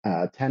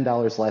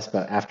 $10 less,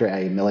 but after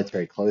a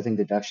military clothing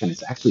deduction,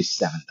 it's actually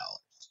 $7.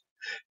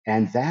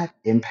 And that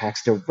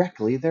impacts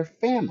directly their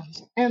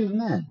families and the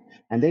men.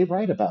 And they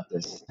write about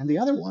this. And the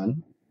other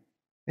one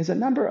is a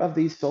number of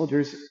these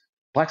soldiers,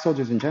 Black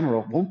soldiers in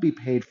general, won't be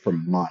paid for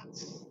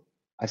months.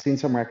 I've seen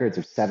some records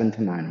of 7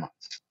 to 9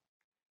 months.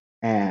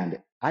 And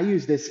I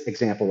use this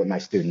example with my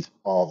students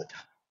all the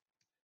time.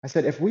 I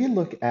said, if we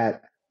look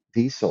at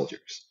these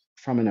soldiers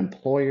from an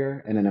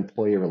employer and an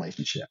employee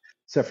relationship,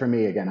 so for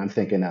me, again, I'm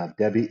thinking of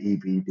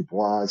W.E.B. Du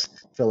Bois,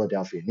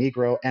 Philadelphia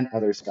Negro, and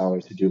other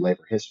scholars who do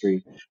labor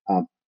history.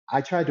 I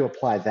tried to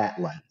apply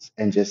that lens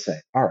and just say,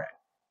 all right,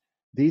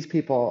 these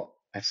people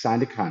have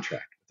signed a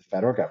contract with the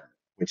federal government,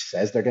 which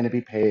says they're going to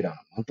be paid on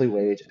a monthly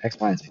wage, X,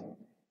 Y, and Z.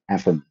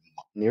 And for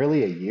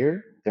nearly a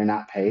year, they're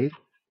not paid.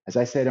 As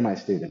I say to my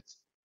students,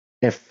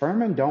 if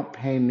Furman don't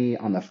pay me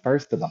on the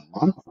first of the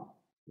month,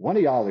 one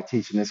of y'all are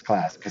teaching this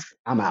class because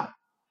I'm out,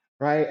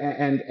 right?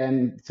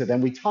 And so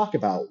then we talk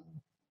about,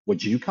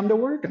 would you come to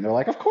work? And they're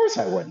like, of course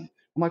I wouldn't.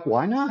 I'm like,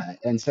 why not?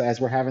 And so as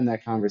we're having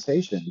that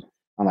conversation,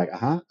 I'm like,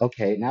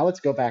 okay, now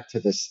let's go back to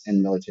this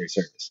in military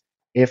service.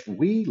 If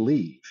we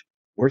leave,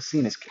 we're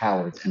seen as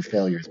cowards and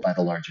failures by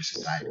the larger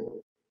society.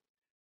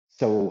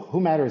 So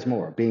who matters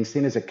more, being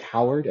seen as a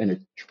coward and a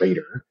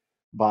traitor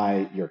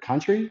by your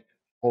country,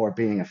 or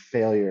being a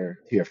failure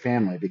to your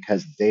family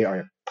because they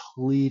are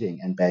pleading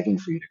and begging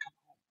for you to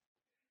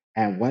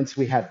come? And once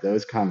we have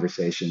those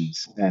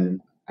conversations,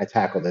 and I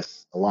tackle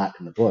this a lot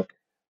in the book,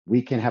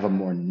 we can have a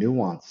more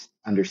nuanced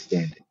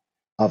understanding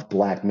of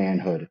Black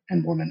manhood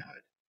and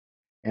womanhood.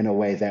 in a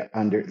way that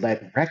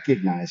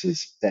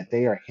recognizes that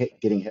they are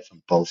getting hit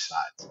from both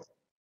sides.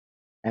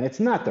 And it's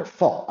not their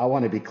fault. I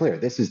want to be clear.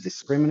 This is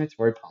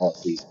discriminatory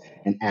policies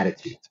and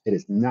attitudes. It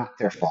is not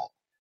their fault,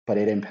 but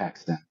it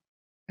impacts them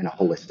in a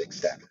holistic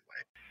step.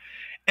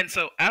 And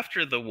so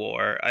after the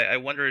war, I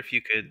wonder if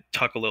you could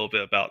talk a little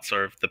bit about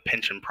sort of the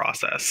pension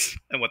process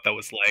and what that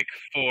was like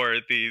for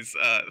these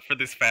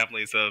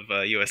families of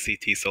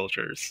USCT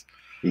soldiers.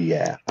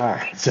 Yeah. All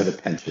right. So the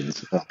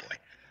pensions. Oh boy.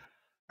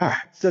 All right.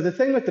 So the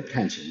thing with the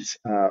pensions,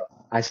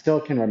 I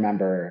still can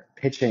remember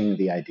pitching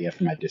the idea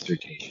for my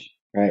dissertation,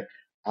 right?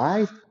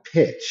 I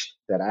pitched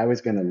that I was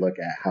going to look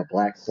at how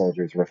Black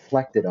soldiers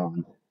reflected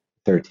on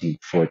 13th,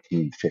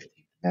 14th, 15th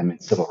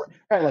Amendment, civil rights,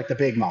 right? Like the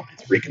big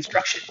moments,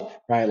 Reconstruction,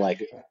 right?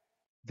 Like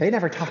they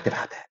never talked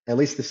about that, at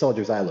least the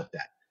soldiers I looked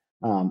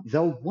at.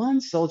 Though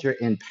one soldier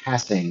in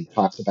passing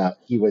talks about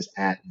he was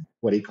at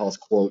what he calls,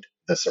 quote,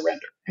 the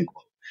surrender, end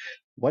quote.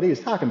 What he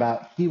was talking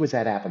about, he was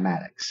at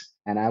Appomattox.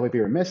 And I would be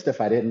remiss if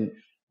I didn't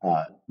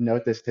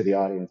note this to the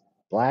audience.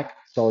 Black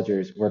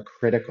soldiers were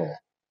critical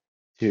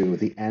to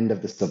the end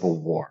of the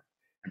Civil War,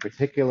 and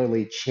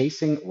particularly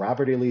chasing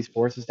Robert E. Lee's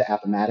forces to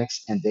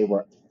Appomattox, and they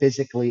were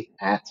physically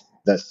at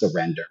the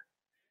surrender.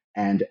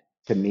 And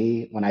to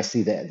me, when I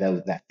see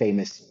that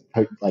famous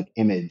like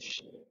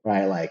image,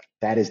 right, like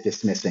that is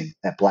dismissing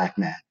that Black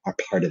men are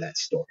part of that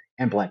story,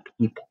 and Black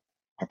people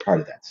are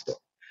part of that story.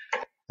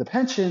 The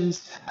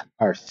pensions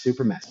are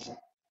super messy.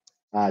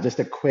 Just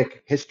a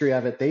quick history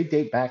of it. They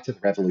date back to the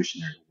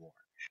Revolutionary War.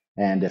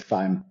 And if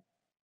I'm,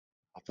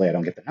 hopefully I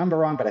don't get the number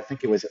wrong, but I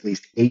think it was at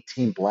least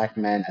 18 Black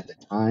men at the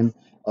time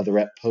of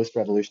the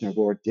post-Revolutionary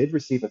War did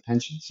receive a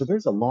pension. So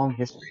there's a long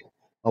history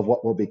of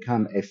what will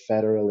become a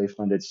federally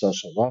funded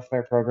social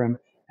welfare program.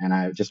 And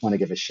I just want to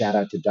give a shout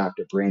out to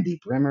Dr. Brandy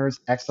Brimmer's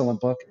excellent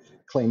book,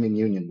 Claiming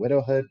Union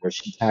Widowhood, where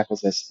she tackles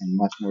this in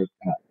much more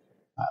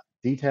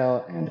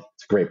detail. And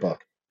it's a great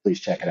book. Please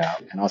check it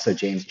out. And also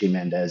James G.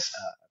 Mendez,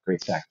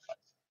 Great Sacrifice.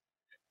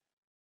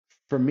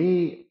 For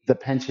me, the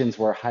pensions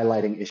were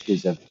highlighting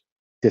issues of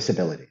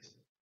disabilities,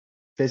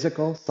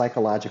 physical,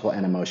 psychological,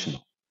 and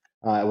emotional.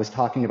 It was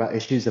talking about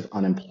issues of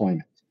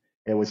unemployment.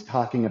 It was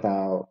talking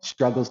about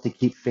struggles to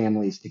keep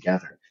families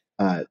together,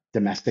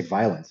 domestic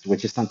violence,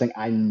 which is something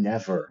I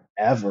never,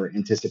 ever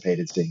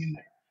anticipated seeing in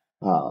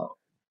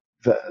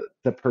there.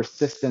 The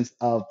persistence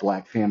of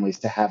Black families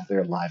to have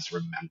their lives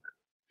remembered.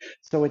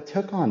 So it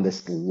took on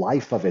this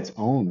life of its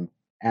own,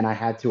 and I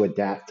had to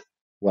adapt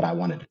what I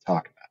wanted to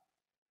talk about.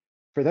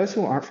 For those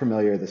who aren't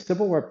familiar, the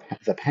Civil War,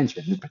 the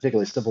pensions,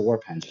 particularly Civil War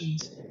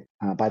pensions,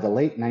 by the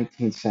late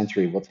 19th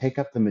century will take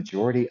up the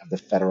majority of the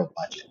federal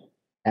budget.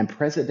 And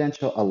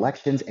presidential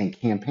elections and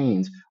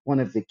campaigns, one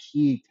of the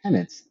key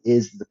tenets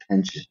is the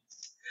pensions.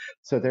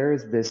 So there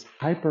is this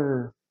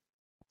hyper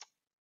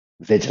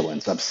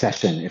vigilance,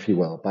 obsession, if you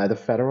will, by the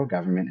federal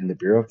government and the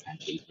Bureau of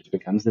Pensions, which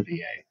becomes the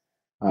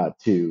VA,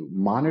 to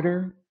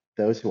monitor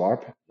those who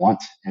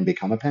want and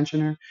become a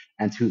pensioner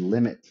and to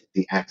limit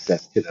the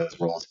access to those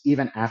roles,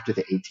 even after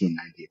the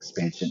 1890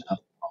 expansion of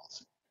the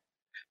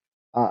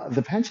policy.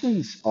 The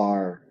pensions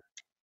are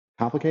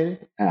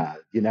complicated.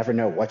 You never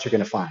know what you're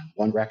going to find.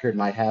 One record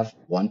might have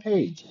one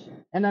page,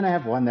 and then I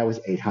have one that was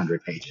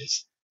 800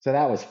 pages. So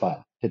that was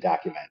fun to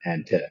document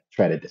and to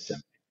try to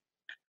disseminate.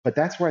 But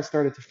that's where I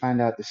started to find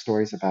out the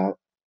stories about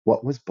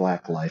what was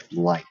Black life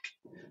like.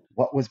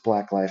 What was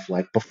Black life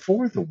like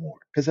before the war?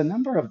 Because a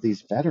number of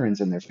these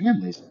veterans and their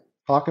families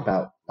talk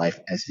about life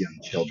as young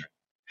children.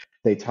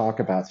 They talk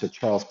about, so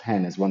Charles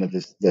Penn is one of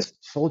this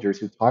soldiers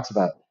who talks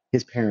about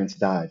his parents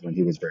died when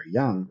he was very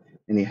young,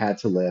 and he had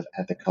to live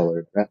at they call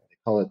it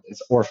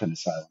this orphan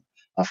asylum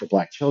for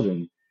Black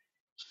children.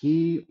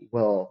 He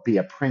will be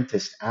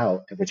apprenticed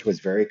out, which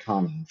was very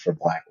common for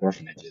Black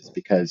orphanages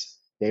because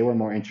they were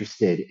more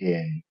interested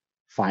in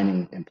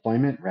finding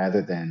employment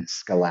rather than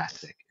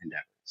scholastic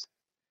endeavors.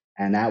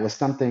 And that was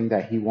something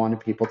that he wanted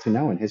people to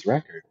know in his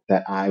record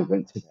that I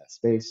went to that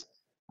space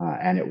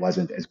and it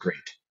wasn't as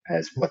great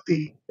as what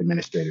the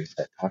administrators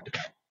had talked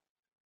about.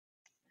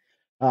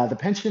 The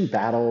pension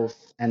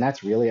battles, and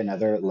that's really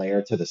another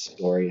layer to the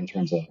story in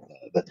terms of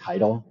the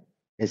title,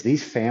 is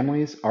these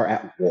families are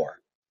at war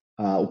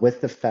with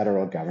the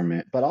federal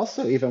government, but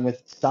also even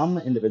with some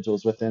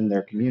individuals within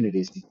their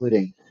communities,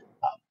 including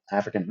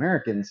African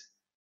Americans,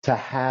 to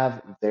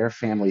have their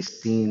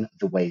families seen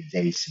the way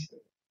they see them,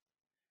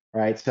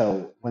 right?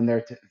 So when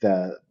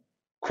the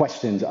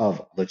questions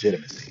of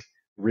legitimacy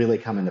really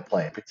come into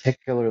play,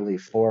 particularly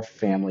for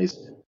families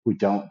who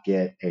don't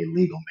get a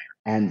legal mayor.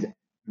 And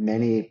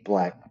many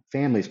Black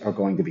families are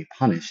going to be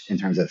punished in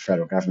terms of the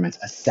federal government's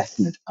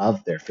assessment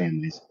of their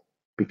families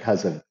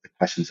because of the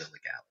questions of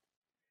legality.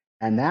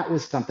 And that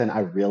was something I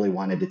really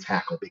wanted to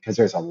tackle because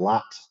there's a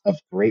lot of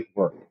great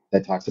work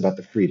that talks about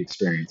the freed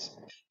experience.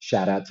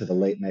 Shout out to the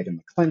late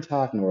Megan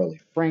McClintock, Nora Lee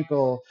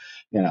Frankel,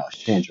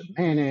 Chandra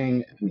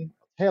Manning,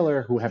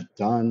 Taylor, who have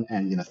done,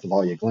 and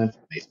Thavalia Glenn,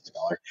 amazing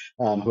scholar,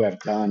 who have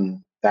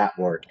done that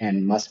work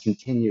and must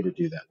continue to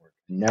do that work.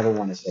 Never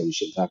want to say we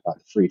shouldn't talk about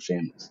the freed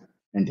families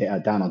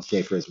and Donald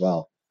Schaefer as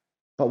well.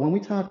 But when we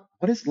talk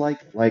what is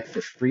like for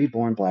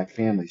freeborn Black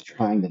families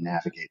trying to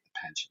navigate the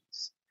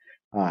pensions?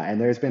 And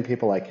there's been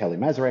people like Kelly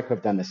Mesrek who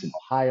have done this in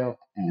Ohio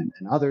and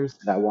others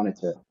that I wanted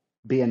to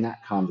be in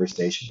that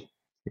conversation.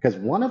 Because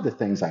one of the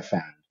things I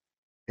found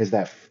is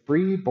that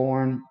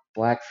freeborn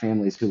Black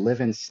families who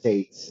live in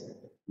states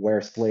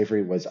where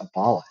slavery was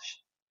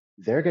abolished,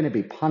 they're going to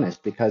be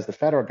punished because the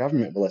federal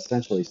government will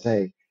essentially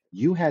say,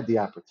 you had the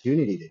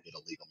opportunity to get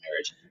a legal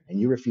marriage and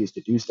you refused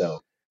to do so.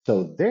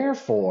 So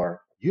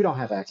therefore, you don't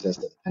have access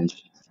to the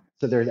pension.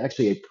 So there's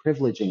actually a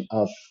privileging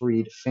of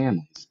freed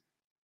families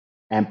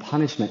and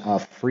punishment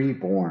of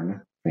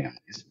freeborn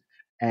families.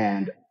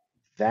 And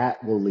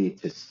that will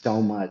lead to so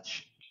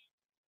much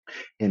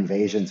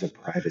invasions of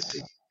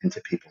privacy into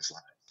people's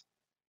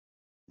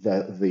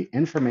lives. The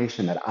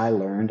information that I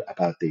learned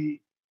about the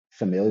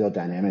familial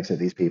dynamics of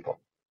these people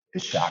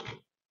is shocking.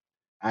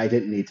 I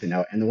didn't need to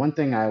know. And the one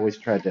thing I always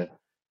tried to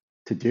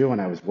do when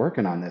I was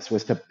working on this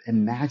was to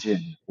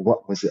imagine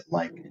what was it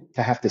like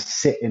to have to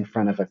sit in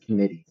front of a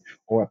committee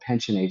or a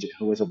pension agent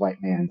who was a white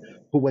man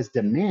who was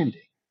demanding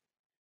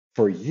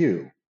for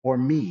you or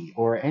me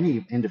or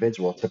any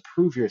individual to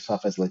prove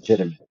yourself as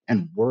legitimate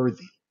and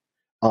worthy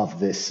of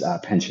this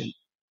pension.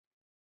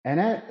 And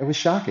it was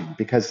shocking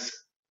because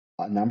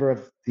a number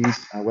of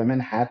these women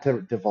had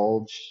to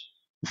divulge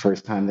the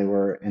first time they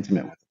were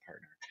intimate with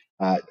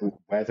a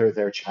partner, whether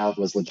their child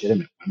was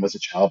legitimate, when was a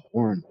child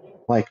born,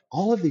 like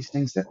all of these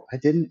things that I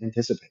didn't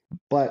anticipate.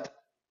 But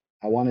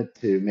I wanted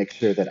to make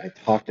sure that I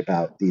talked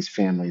about these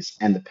families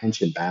and the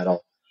pension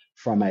battle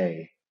from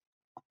a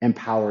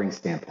empowering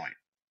standpoint.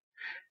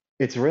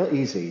 It's real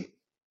easy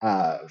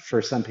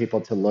for some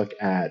people to look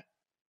at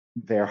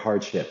their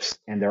hardships,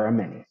 and there are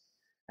many,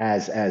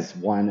 as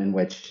one in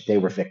which they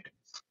were victims.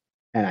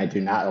 And I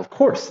do not, of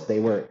course, they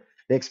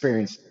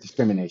experienced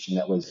discrimination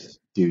that was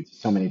due to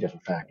so many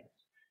different factors,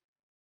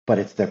 but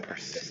it's their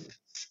persistence.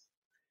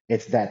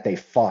 It's that they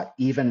fought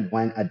even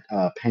when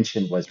a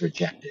pension was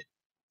rejected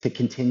to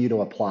continue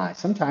to apply,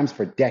 sometimes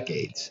for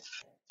decades,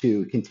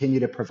 to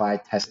continue to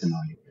provide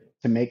testimony,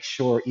 to make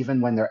sure,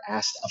 even when they're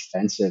asked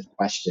offensive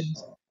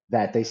questions,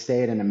 that they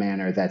say it in a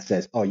manner that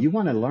says, oh, you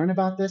want to learn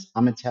about this?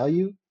 I'm going to tell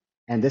you.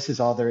 And this is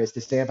all there is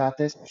to say about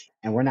this.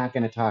 And we're not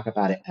going to talk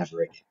about it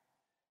ever again.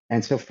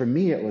 And so for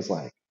me, it was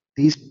like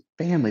these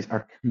families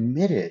are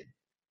committed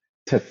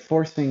to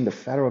forcing the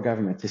federal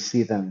government to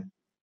see them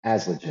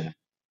as legitimate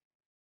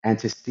and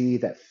to see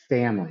that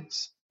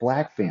families,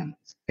 Black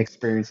families,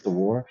 experience the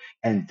war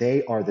and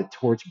they are the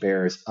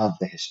torchbearers of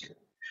the history.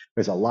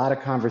 There's a lot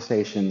of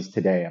conversations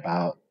today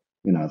about,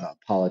 the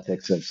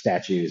politics of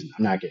statues. And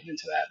I'm not getting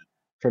into that.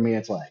 For me,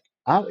 it's like,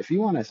 oh, if you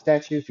want a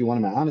statue, if you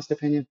want my honest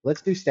opinion,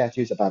 let's do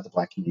statues about the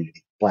Black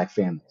community, Black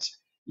families.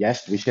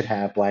 Yes, we should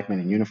have Black men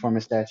in uniform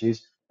as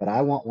statues, but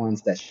I want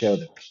ones that show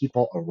the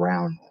people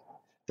around them,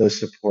 those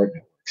support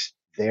networks.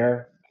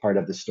 They're part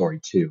of the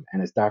story too.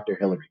 And as Dr.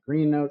 Hillary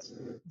Green notes,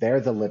 they're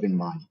the living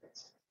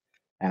monuments.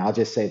 And I'll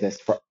just say this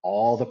for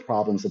all the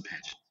problems of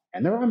pension,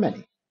 and there are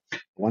many.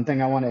 One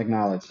thing I want to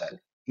acknowledge that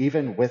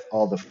even with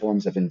all the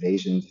forms of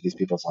invasion into these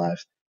people's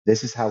lives,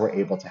 this is how we're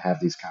able to have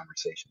these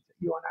conversations that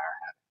you and I are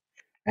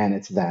having. And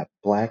it's that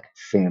Black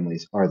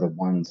families are the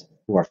ones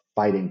who are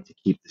fighting to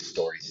keep the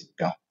stories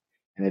going.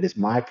 And it is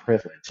my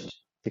privilege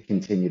to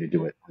continue to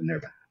do it on their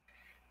behalf.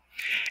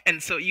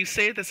 And so you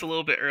say this a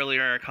little bit earlier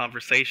in our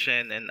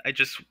conversation, and I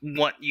just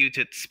want you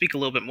to speak a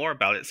little bit more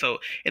about it. So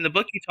in the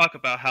book, you talk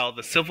about how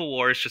the Civil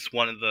War is just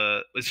one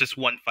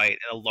fight in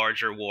a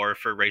larger war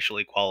for racial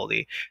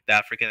equality that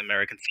African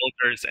American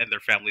soldiers and their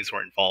families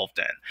were involved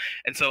in.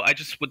 And so I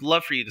just would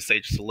love for you to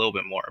say just a little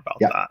bit more about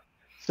Yeah. that.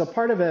 So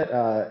part of it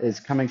is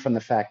coming from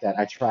the fact that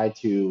I tried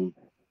to,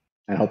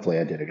 and hopefully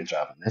I did a good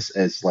job on this,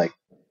 is like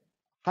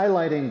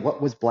highlighting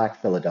what was Black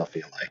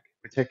Philadelphia like,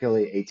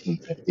 particularly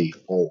 1850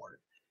 forward,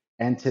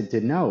 and to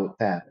denote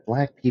that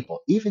Black people,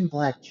 even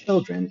Black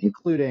children,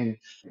 including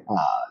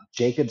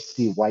Jacob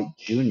C. White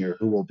Jr.,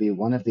 who will be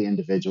one of the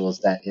individuals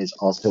that is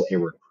also a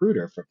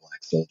recruiter for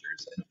Black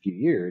soldiers in a few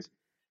years,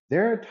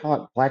 they're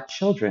taught Black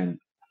children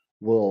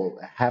will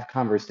have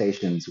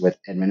conversations with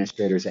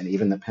administrators and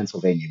even the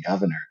Pennsylvania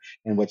governor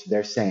in which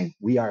they're saying,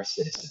 we are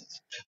citizens.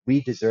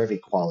 We deserve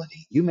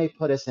equality. You may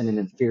put us in an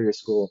inferior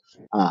school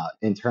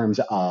in terms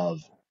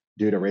of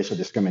due to racial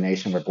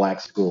discrimination where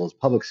Black schools,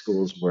 public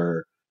schools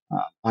were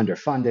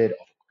underfunded,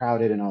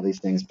 overcrowded, and all these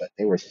things, but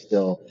they were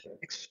still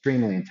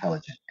extremely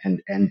intelligent.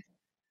 And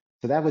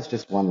so that was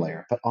just one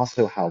layer, but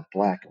also how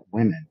Black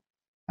women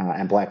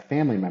and Black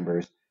family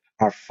members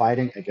are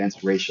fighting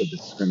against racial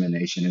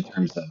discrimination in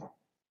terms of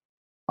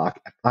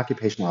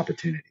occupational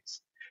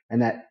opportunities,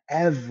 and that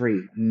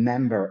every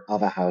member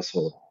of a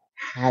household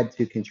had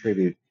to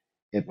contribute,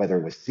 whether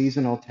it was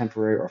seasonal,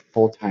 temporary, or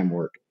full time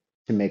work,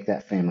 to make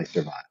that family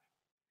survive.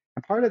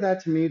 And part of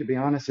that, to me, to be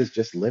honest, is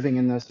just living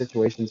in those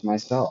situations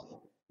myself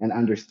and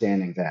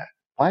understanding that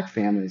Black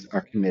families are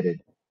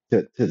committed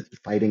to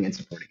fighting and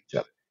supporting each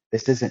other.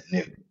 This isn't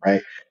new,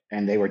 right?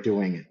 And they were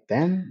doing it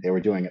then, they were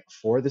doing it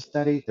before the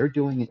study, they're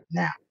doing it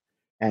now.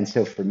 And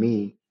so for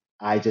me,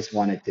 I just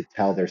wanted to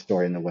tell their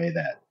story in the way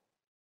that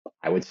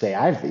I would say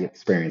I've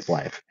experienced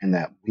life, and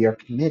that we are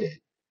committed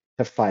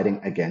to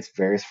fighting against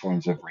various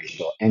forms of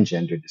racial and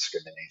gender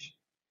discrimination.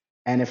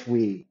 And if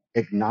we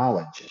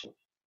acknowledge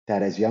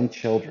that as young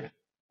children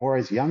or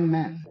as young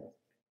men,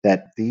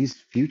 that these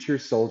future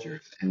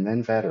soldiers and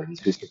then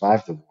veterans who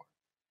survived the war,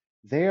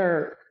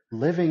 they're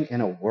living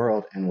in a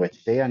world in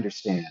which they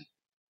understand,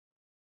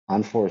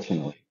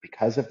 unfortunately,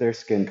 because of their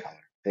skin color,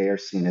 they are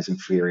seen as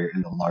inferior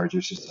in the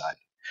larger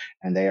society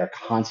and they are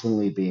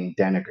constantly being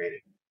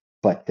denigrated,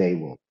 but they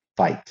will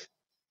fight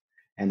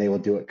and they will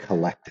do it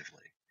collectively.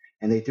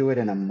 And they do it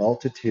in a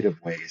multitude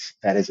of ways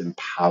that is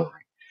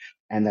empowering.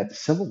 And that the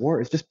Civil War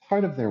is just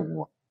part of their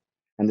war.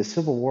 And the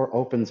Civil War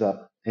opens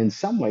up, in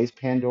some ways,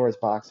 Pandora's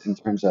box in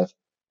terms of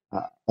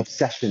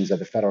obsessions of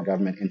the federal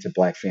government into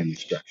Black family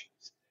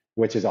structures,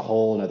 which is a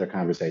whole other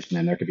conversation.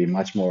 And there could be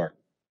much more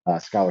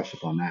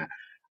scholarship on that.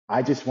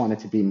 I just wanted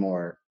to be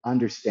more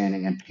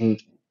understanding and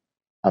paint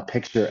a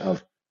picture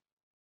of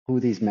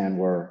who these men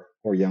were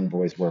or young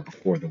boys were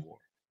before the war.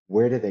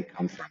 Where did they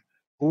come from?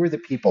 Who are the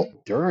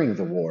people during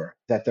the war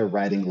that they're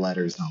writing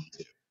letters home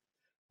to?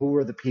 Who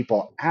are the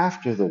people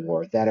after the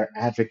war that are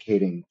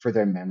advocating for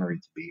their memory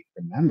to be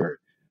remembered?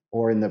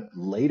 Or in the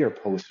later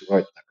post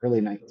or the early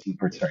 19th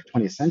or sorry,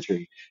 20th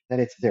century, that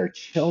it's their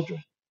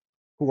children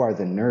who are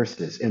the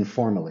nurses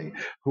informally,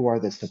 who are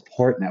the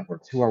support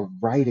networks, who are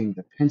writing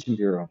the pension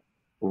bureau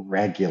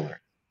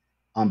regular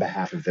on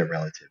behalf of their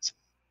relatives.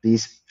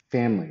 These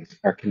families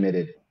are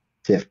committed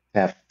to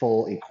have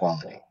full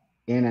equality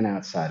in and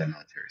outside of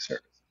military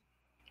service.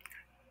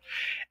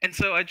 And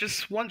so I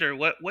just wonder,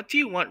 what do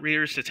you want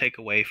readers to take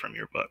away from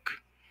your book?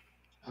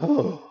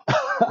 Oh,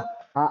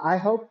 I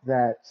hope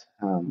that,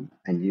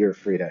 and you're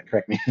free to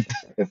correct me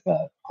if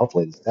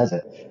hopefully this does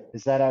it,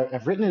 is that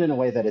I've written it in a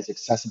way that is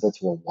accessible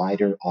to a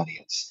wider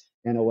audience,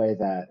 in a way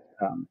that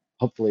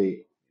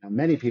hopefully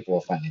many people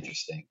will find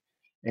interesting,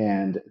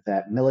 and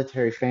that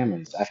military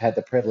families, I've had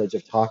the privilege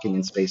of talking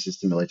in spaces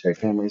to military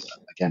families,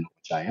 again,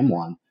 which I am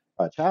one,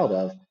 a child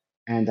of,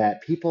 and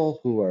that people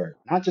who are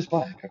not just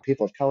Black, are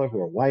people of color who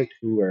are white,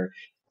 who are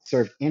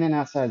served in and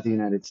outside of the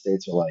United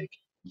States are like,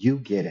 you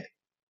get it,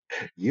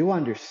 you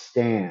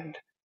understand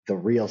the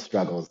real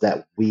struggles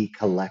that we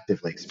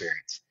collectively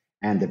experience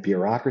and the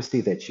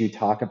bureaucracy that you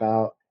talk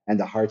about and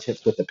the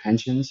hardships with the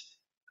pensions.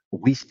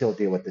 We still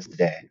deal with this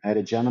today. I had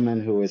a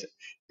gentleman who was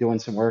doing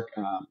some work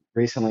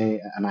recently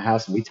at my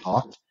house, and we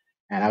talked.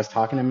 And I was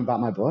talking to him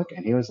about my book,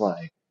 and he was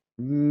like,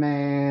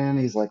 "Man,"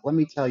 he's like, "let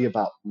me tell you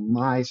about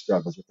my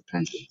struggles with the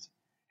pensions."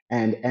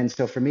 And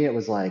so for me, it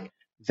was like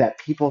that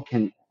people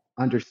can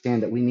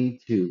understand that we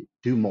need to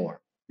do more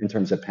in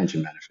terms of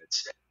pension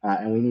benefits,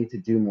 and we need to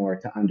do more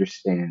to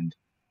understand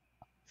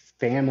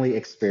family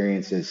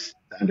experiences,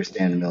 to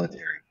understand the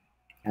military.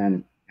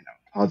 And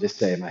I'll just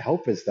say my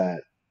hope is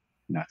that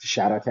to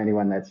shout out to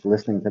anyone that's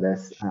listening to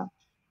this,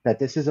 that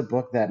this is a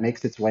book that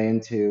makes its way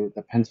into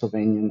the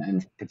Pennsylvanian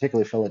and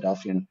particularly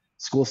Philadelphian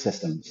school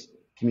systems,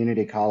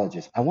 community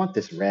colleges. I want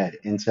this read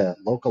into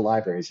local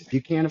libraries. If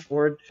you can't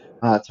afford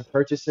to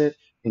purchase it,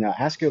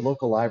 ask your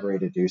local library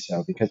to do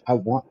so, because I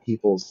want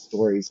people's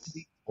stories to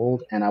be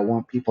told, and I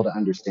want people to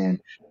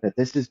understand that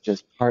this is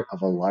just part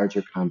of a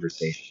larger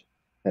conversation.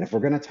 That if we're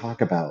going to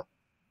talk about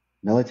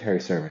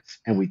military service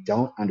and we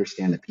don't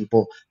understand the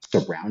people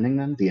surrounding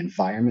them, the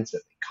environments that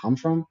they come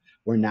from,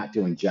 we're not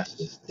doing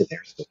justice to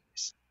their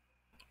stories.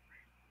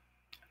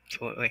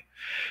 Absolutely.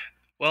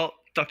 Well,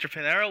 Dr.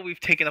 Pinheiro, we've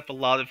taken up a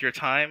lot of your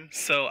time,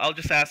 so I'll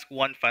just ask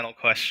one final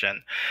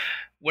question.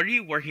 What are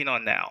you working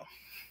on now?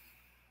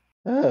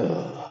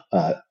 Oh,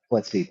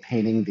 let's see,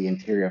 painting the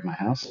interior of my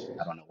house.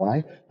 I don't know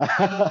why.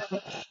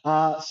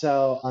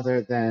 So,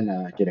 other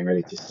than getting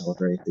ready to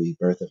celebrate the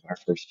birth of our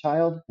first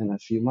child in a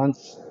few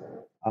months,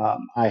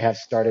 I have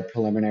started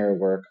preliminary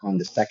work on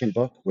the second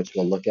book, which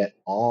will look at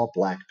all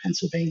Black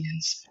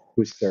Pennsylvanians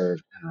who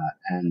served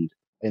and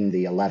in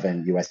the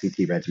 11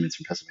 USCT regiments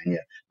from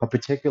Pennsylvania, but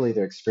particularly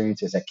their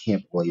experiences at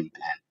Camp William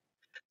Penn.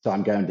 So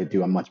I'm going to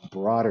do a much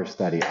broader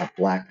study of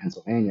Black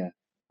Pennsylvania.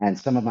 And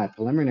some of my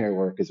preliminary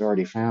work has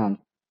already found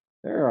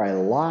there are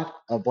a lot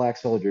of Black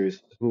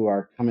soldiers who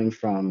are coming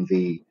from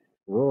the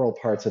rural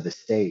parts of the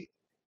state.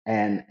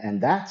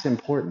 And that's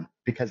important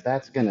because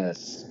that's going to,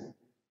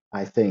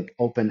 I think,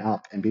 open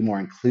up and be more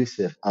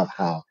inclusive of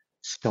how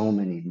so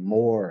many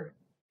more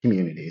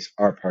communities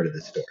are part of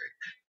the story.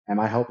 And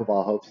my hope of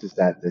all hopes is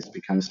that this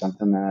becomes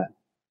something that,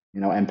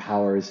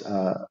 empowers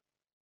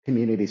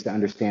communities to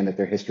understand that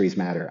their histories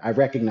matter. I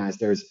recognize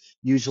there's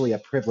usually a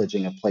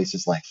privileging of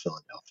places like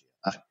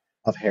Philadelphia,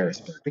 of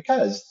Harrisburg,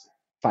 because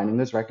finding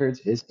those records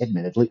is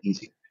admittedly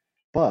easier.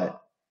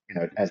 But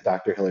as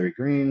Dr. Hillary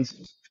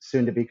Green's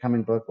soon to be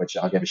coming book, which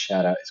I'll give a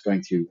shout out, is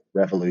going to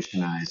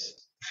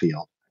revolutionize the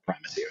field, I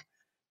promise you.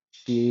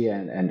 She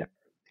and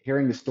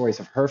hearing the stories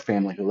of her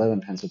family who live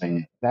in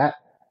Pennsylvania, that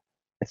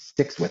it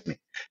sticks with me,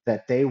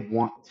 that they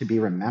want to be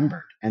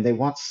remembered and they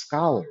want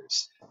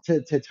scholars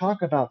to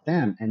talk about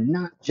them and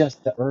not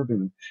just the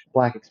urban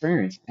Black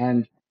experience.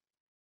 And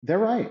they're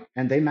right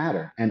and they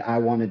matter. And I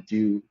want to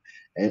do,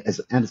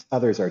 as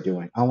others are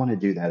doing, I want to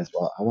do that as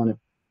well. I want to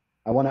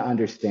I want to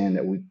understand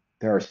that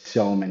there are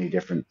so many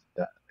different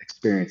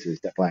experiences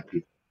that Black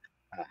people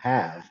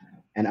have,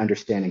 and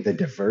understanding the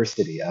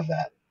diversity of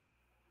that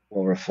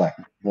will reflect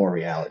more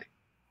reality.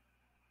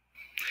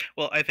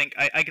 Well, I think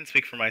I can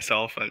speak for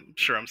myself. I'm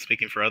sure I'm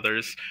speaking for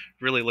others.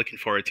 Really looking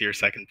forward to your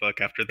second book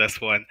after this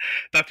one.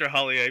 Dr.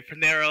 Holly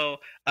Pinheiro,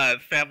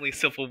 Family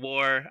Civil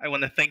War, I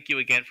want to thank you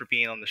again for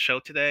being on the show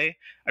today.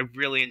 I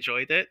really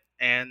enjoyed it,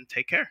 and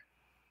take care.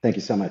 Thank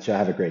you so much.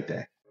 Have a great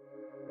day.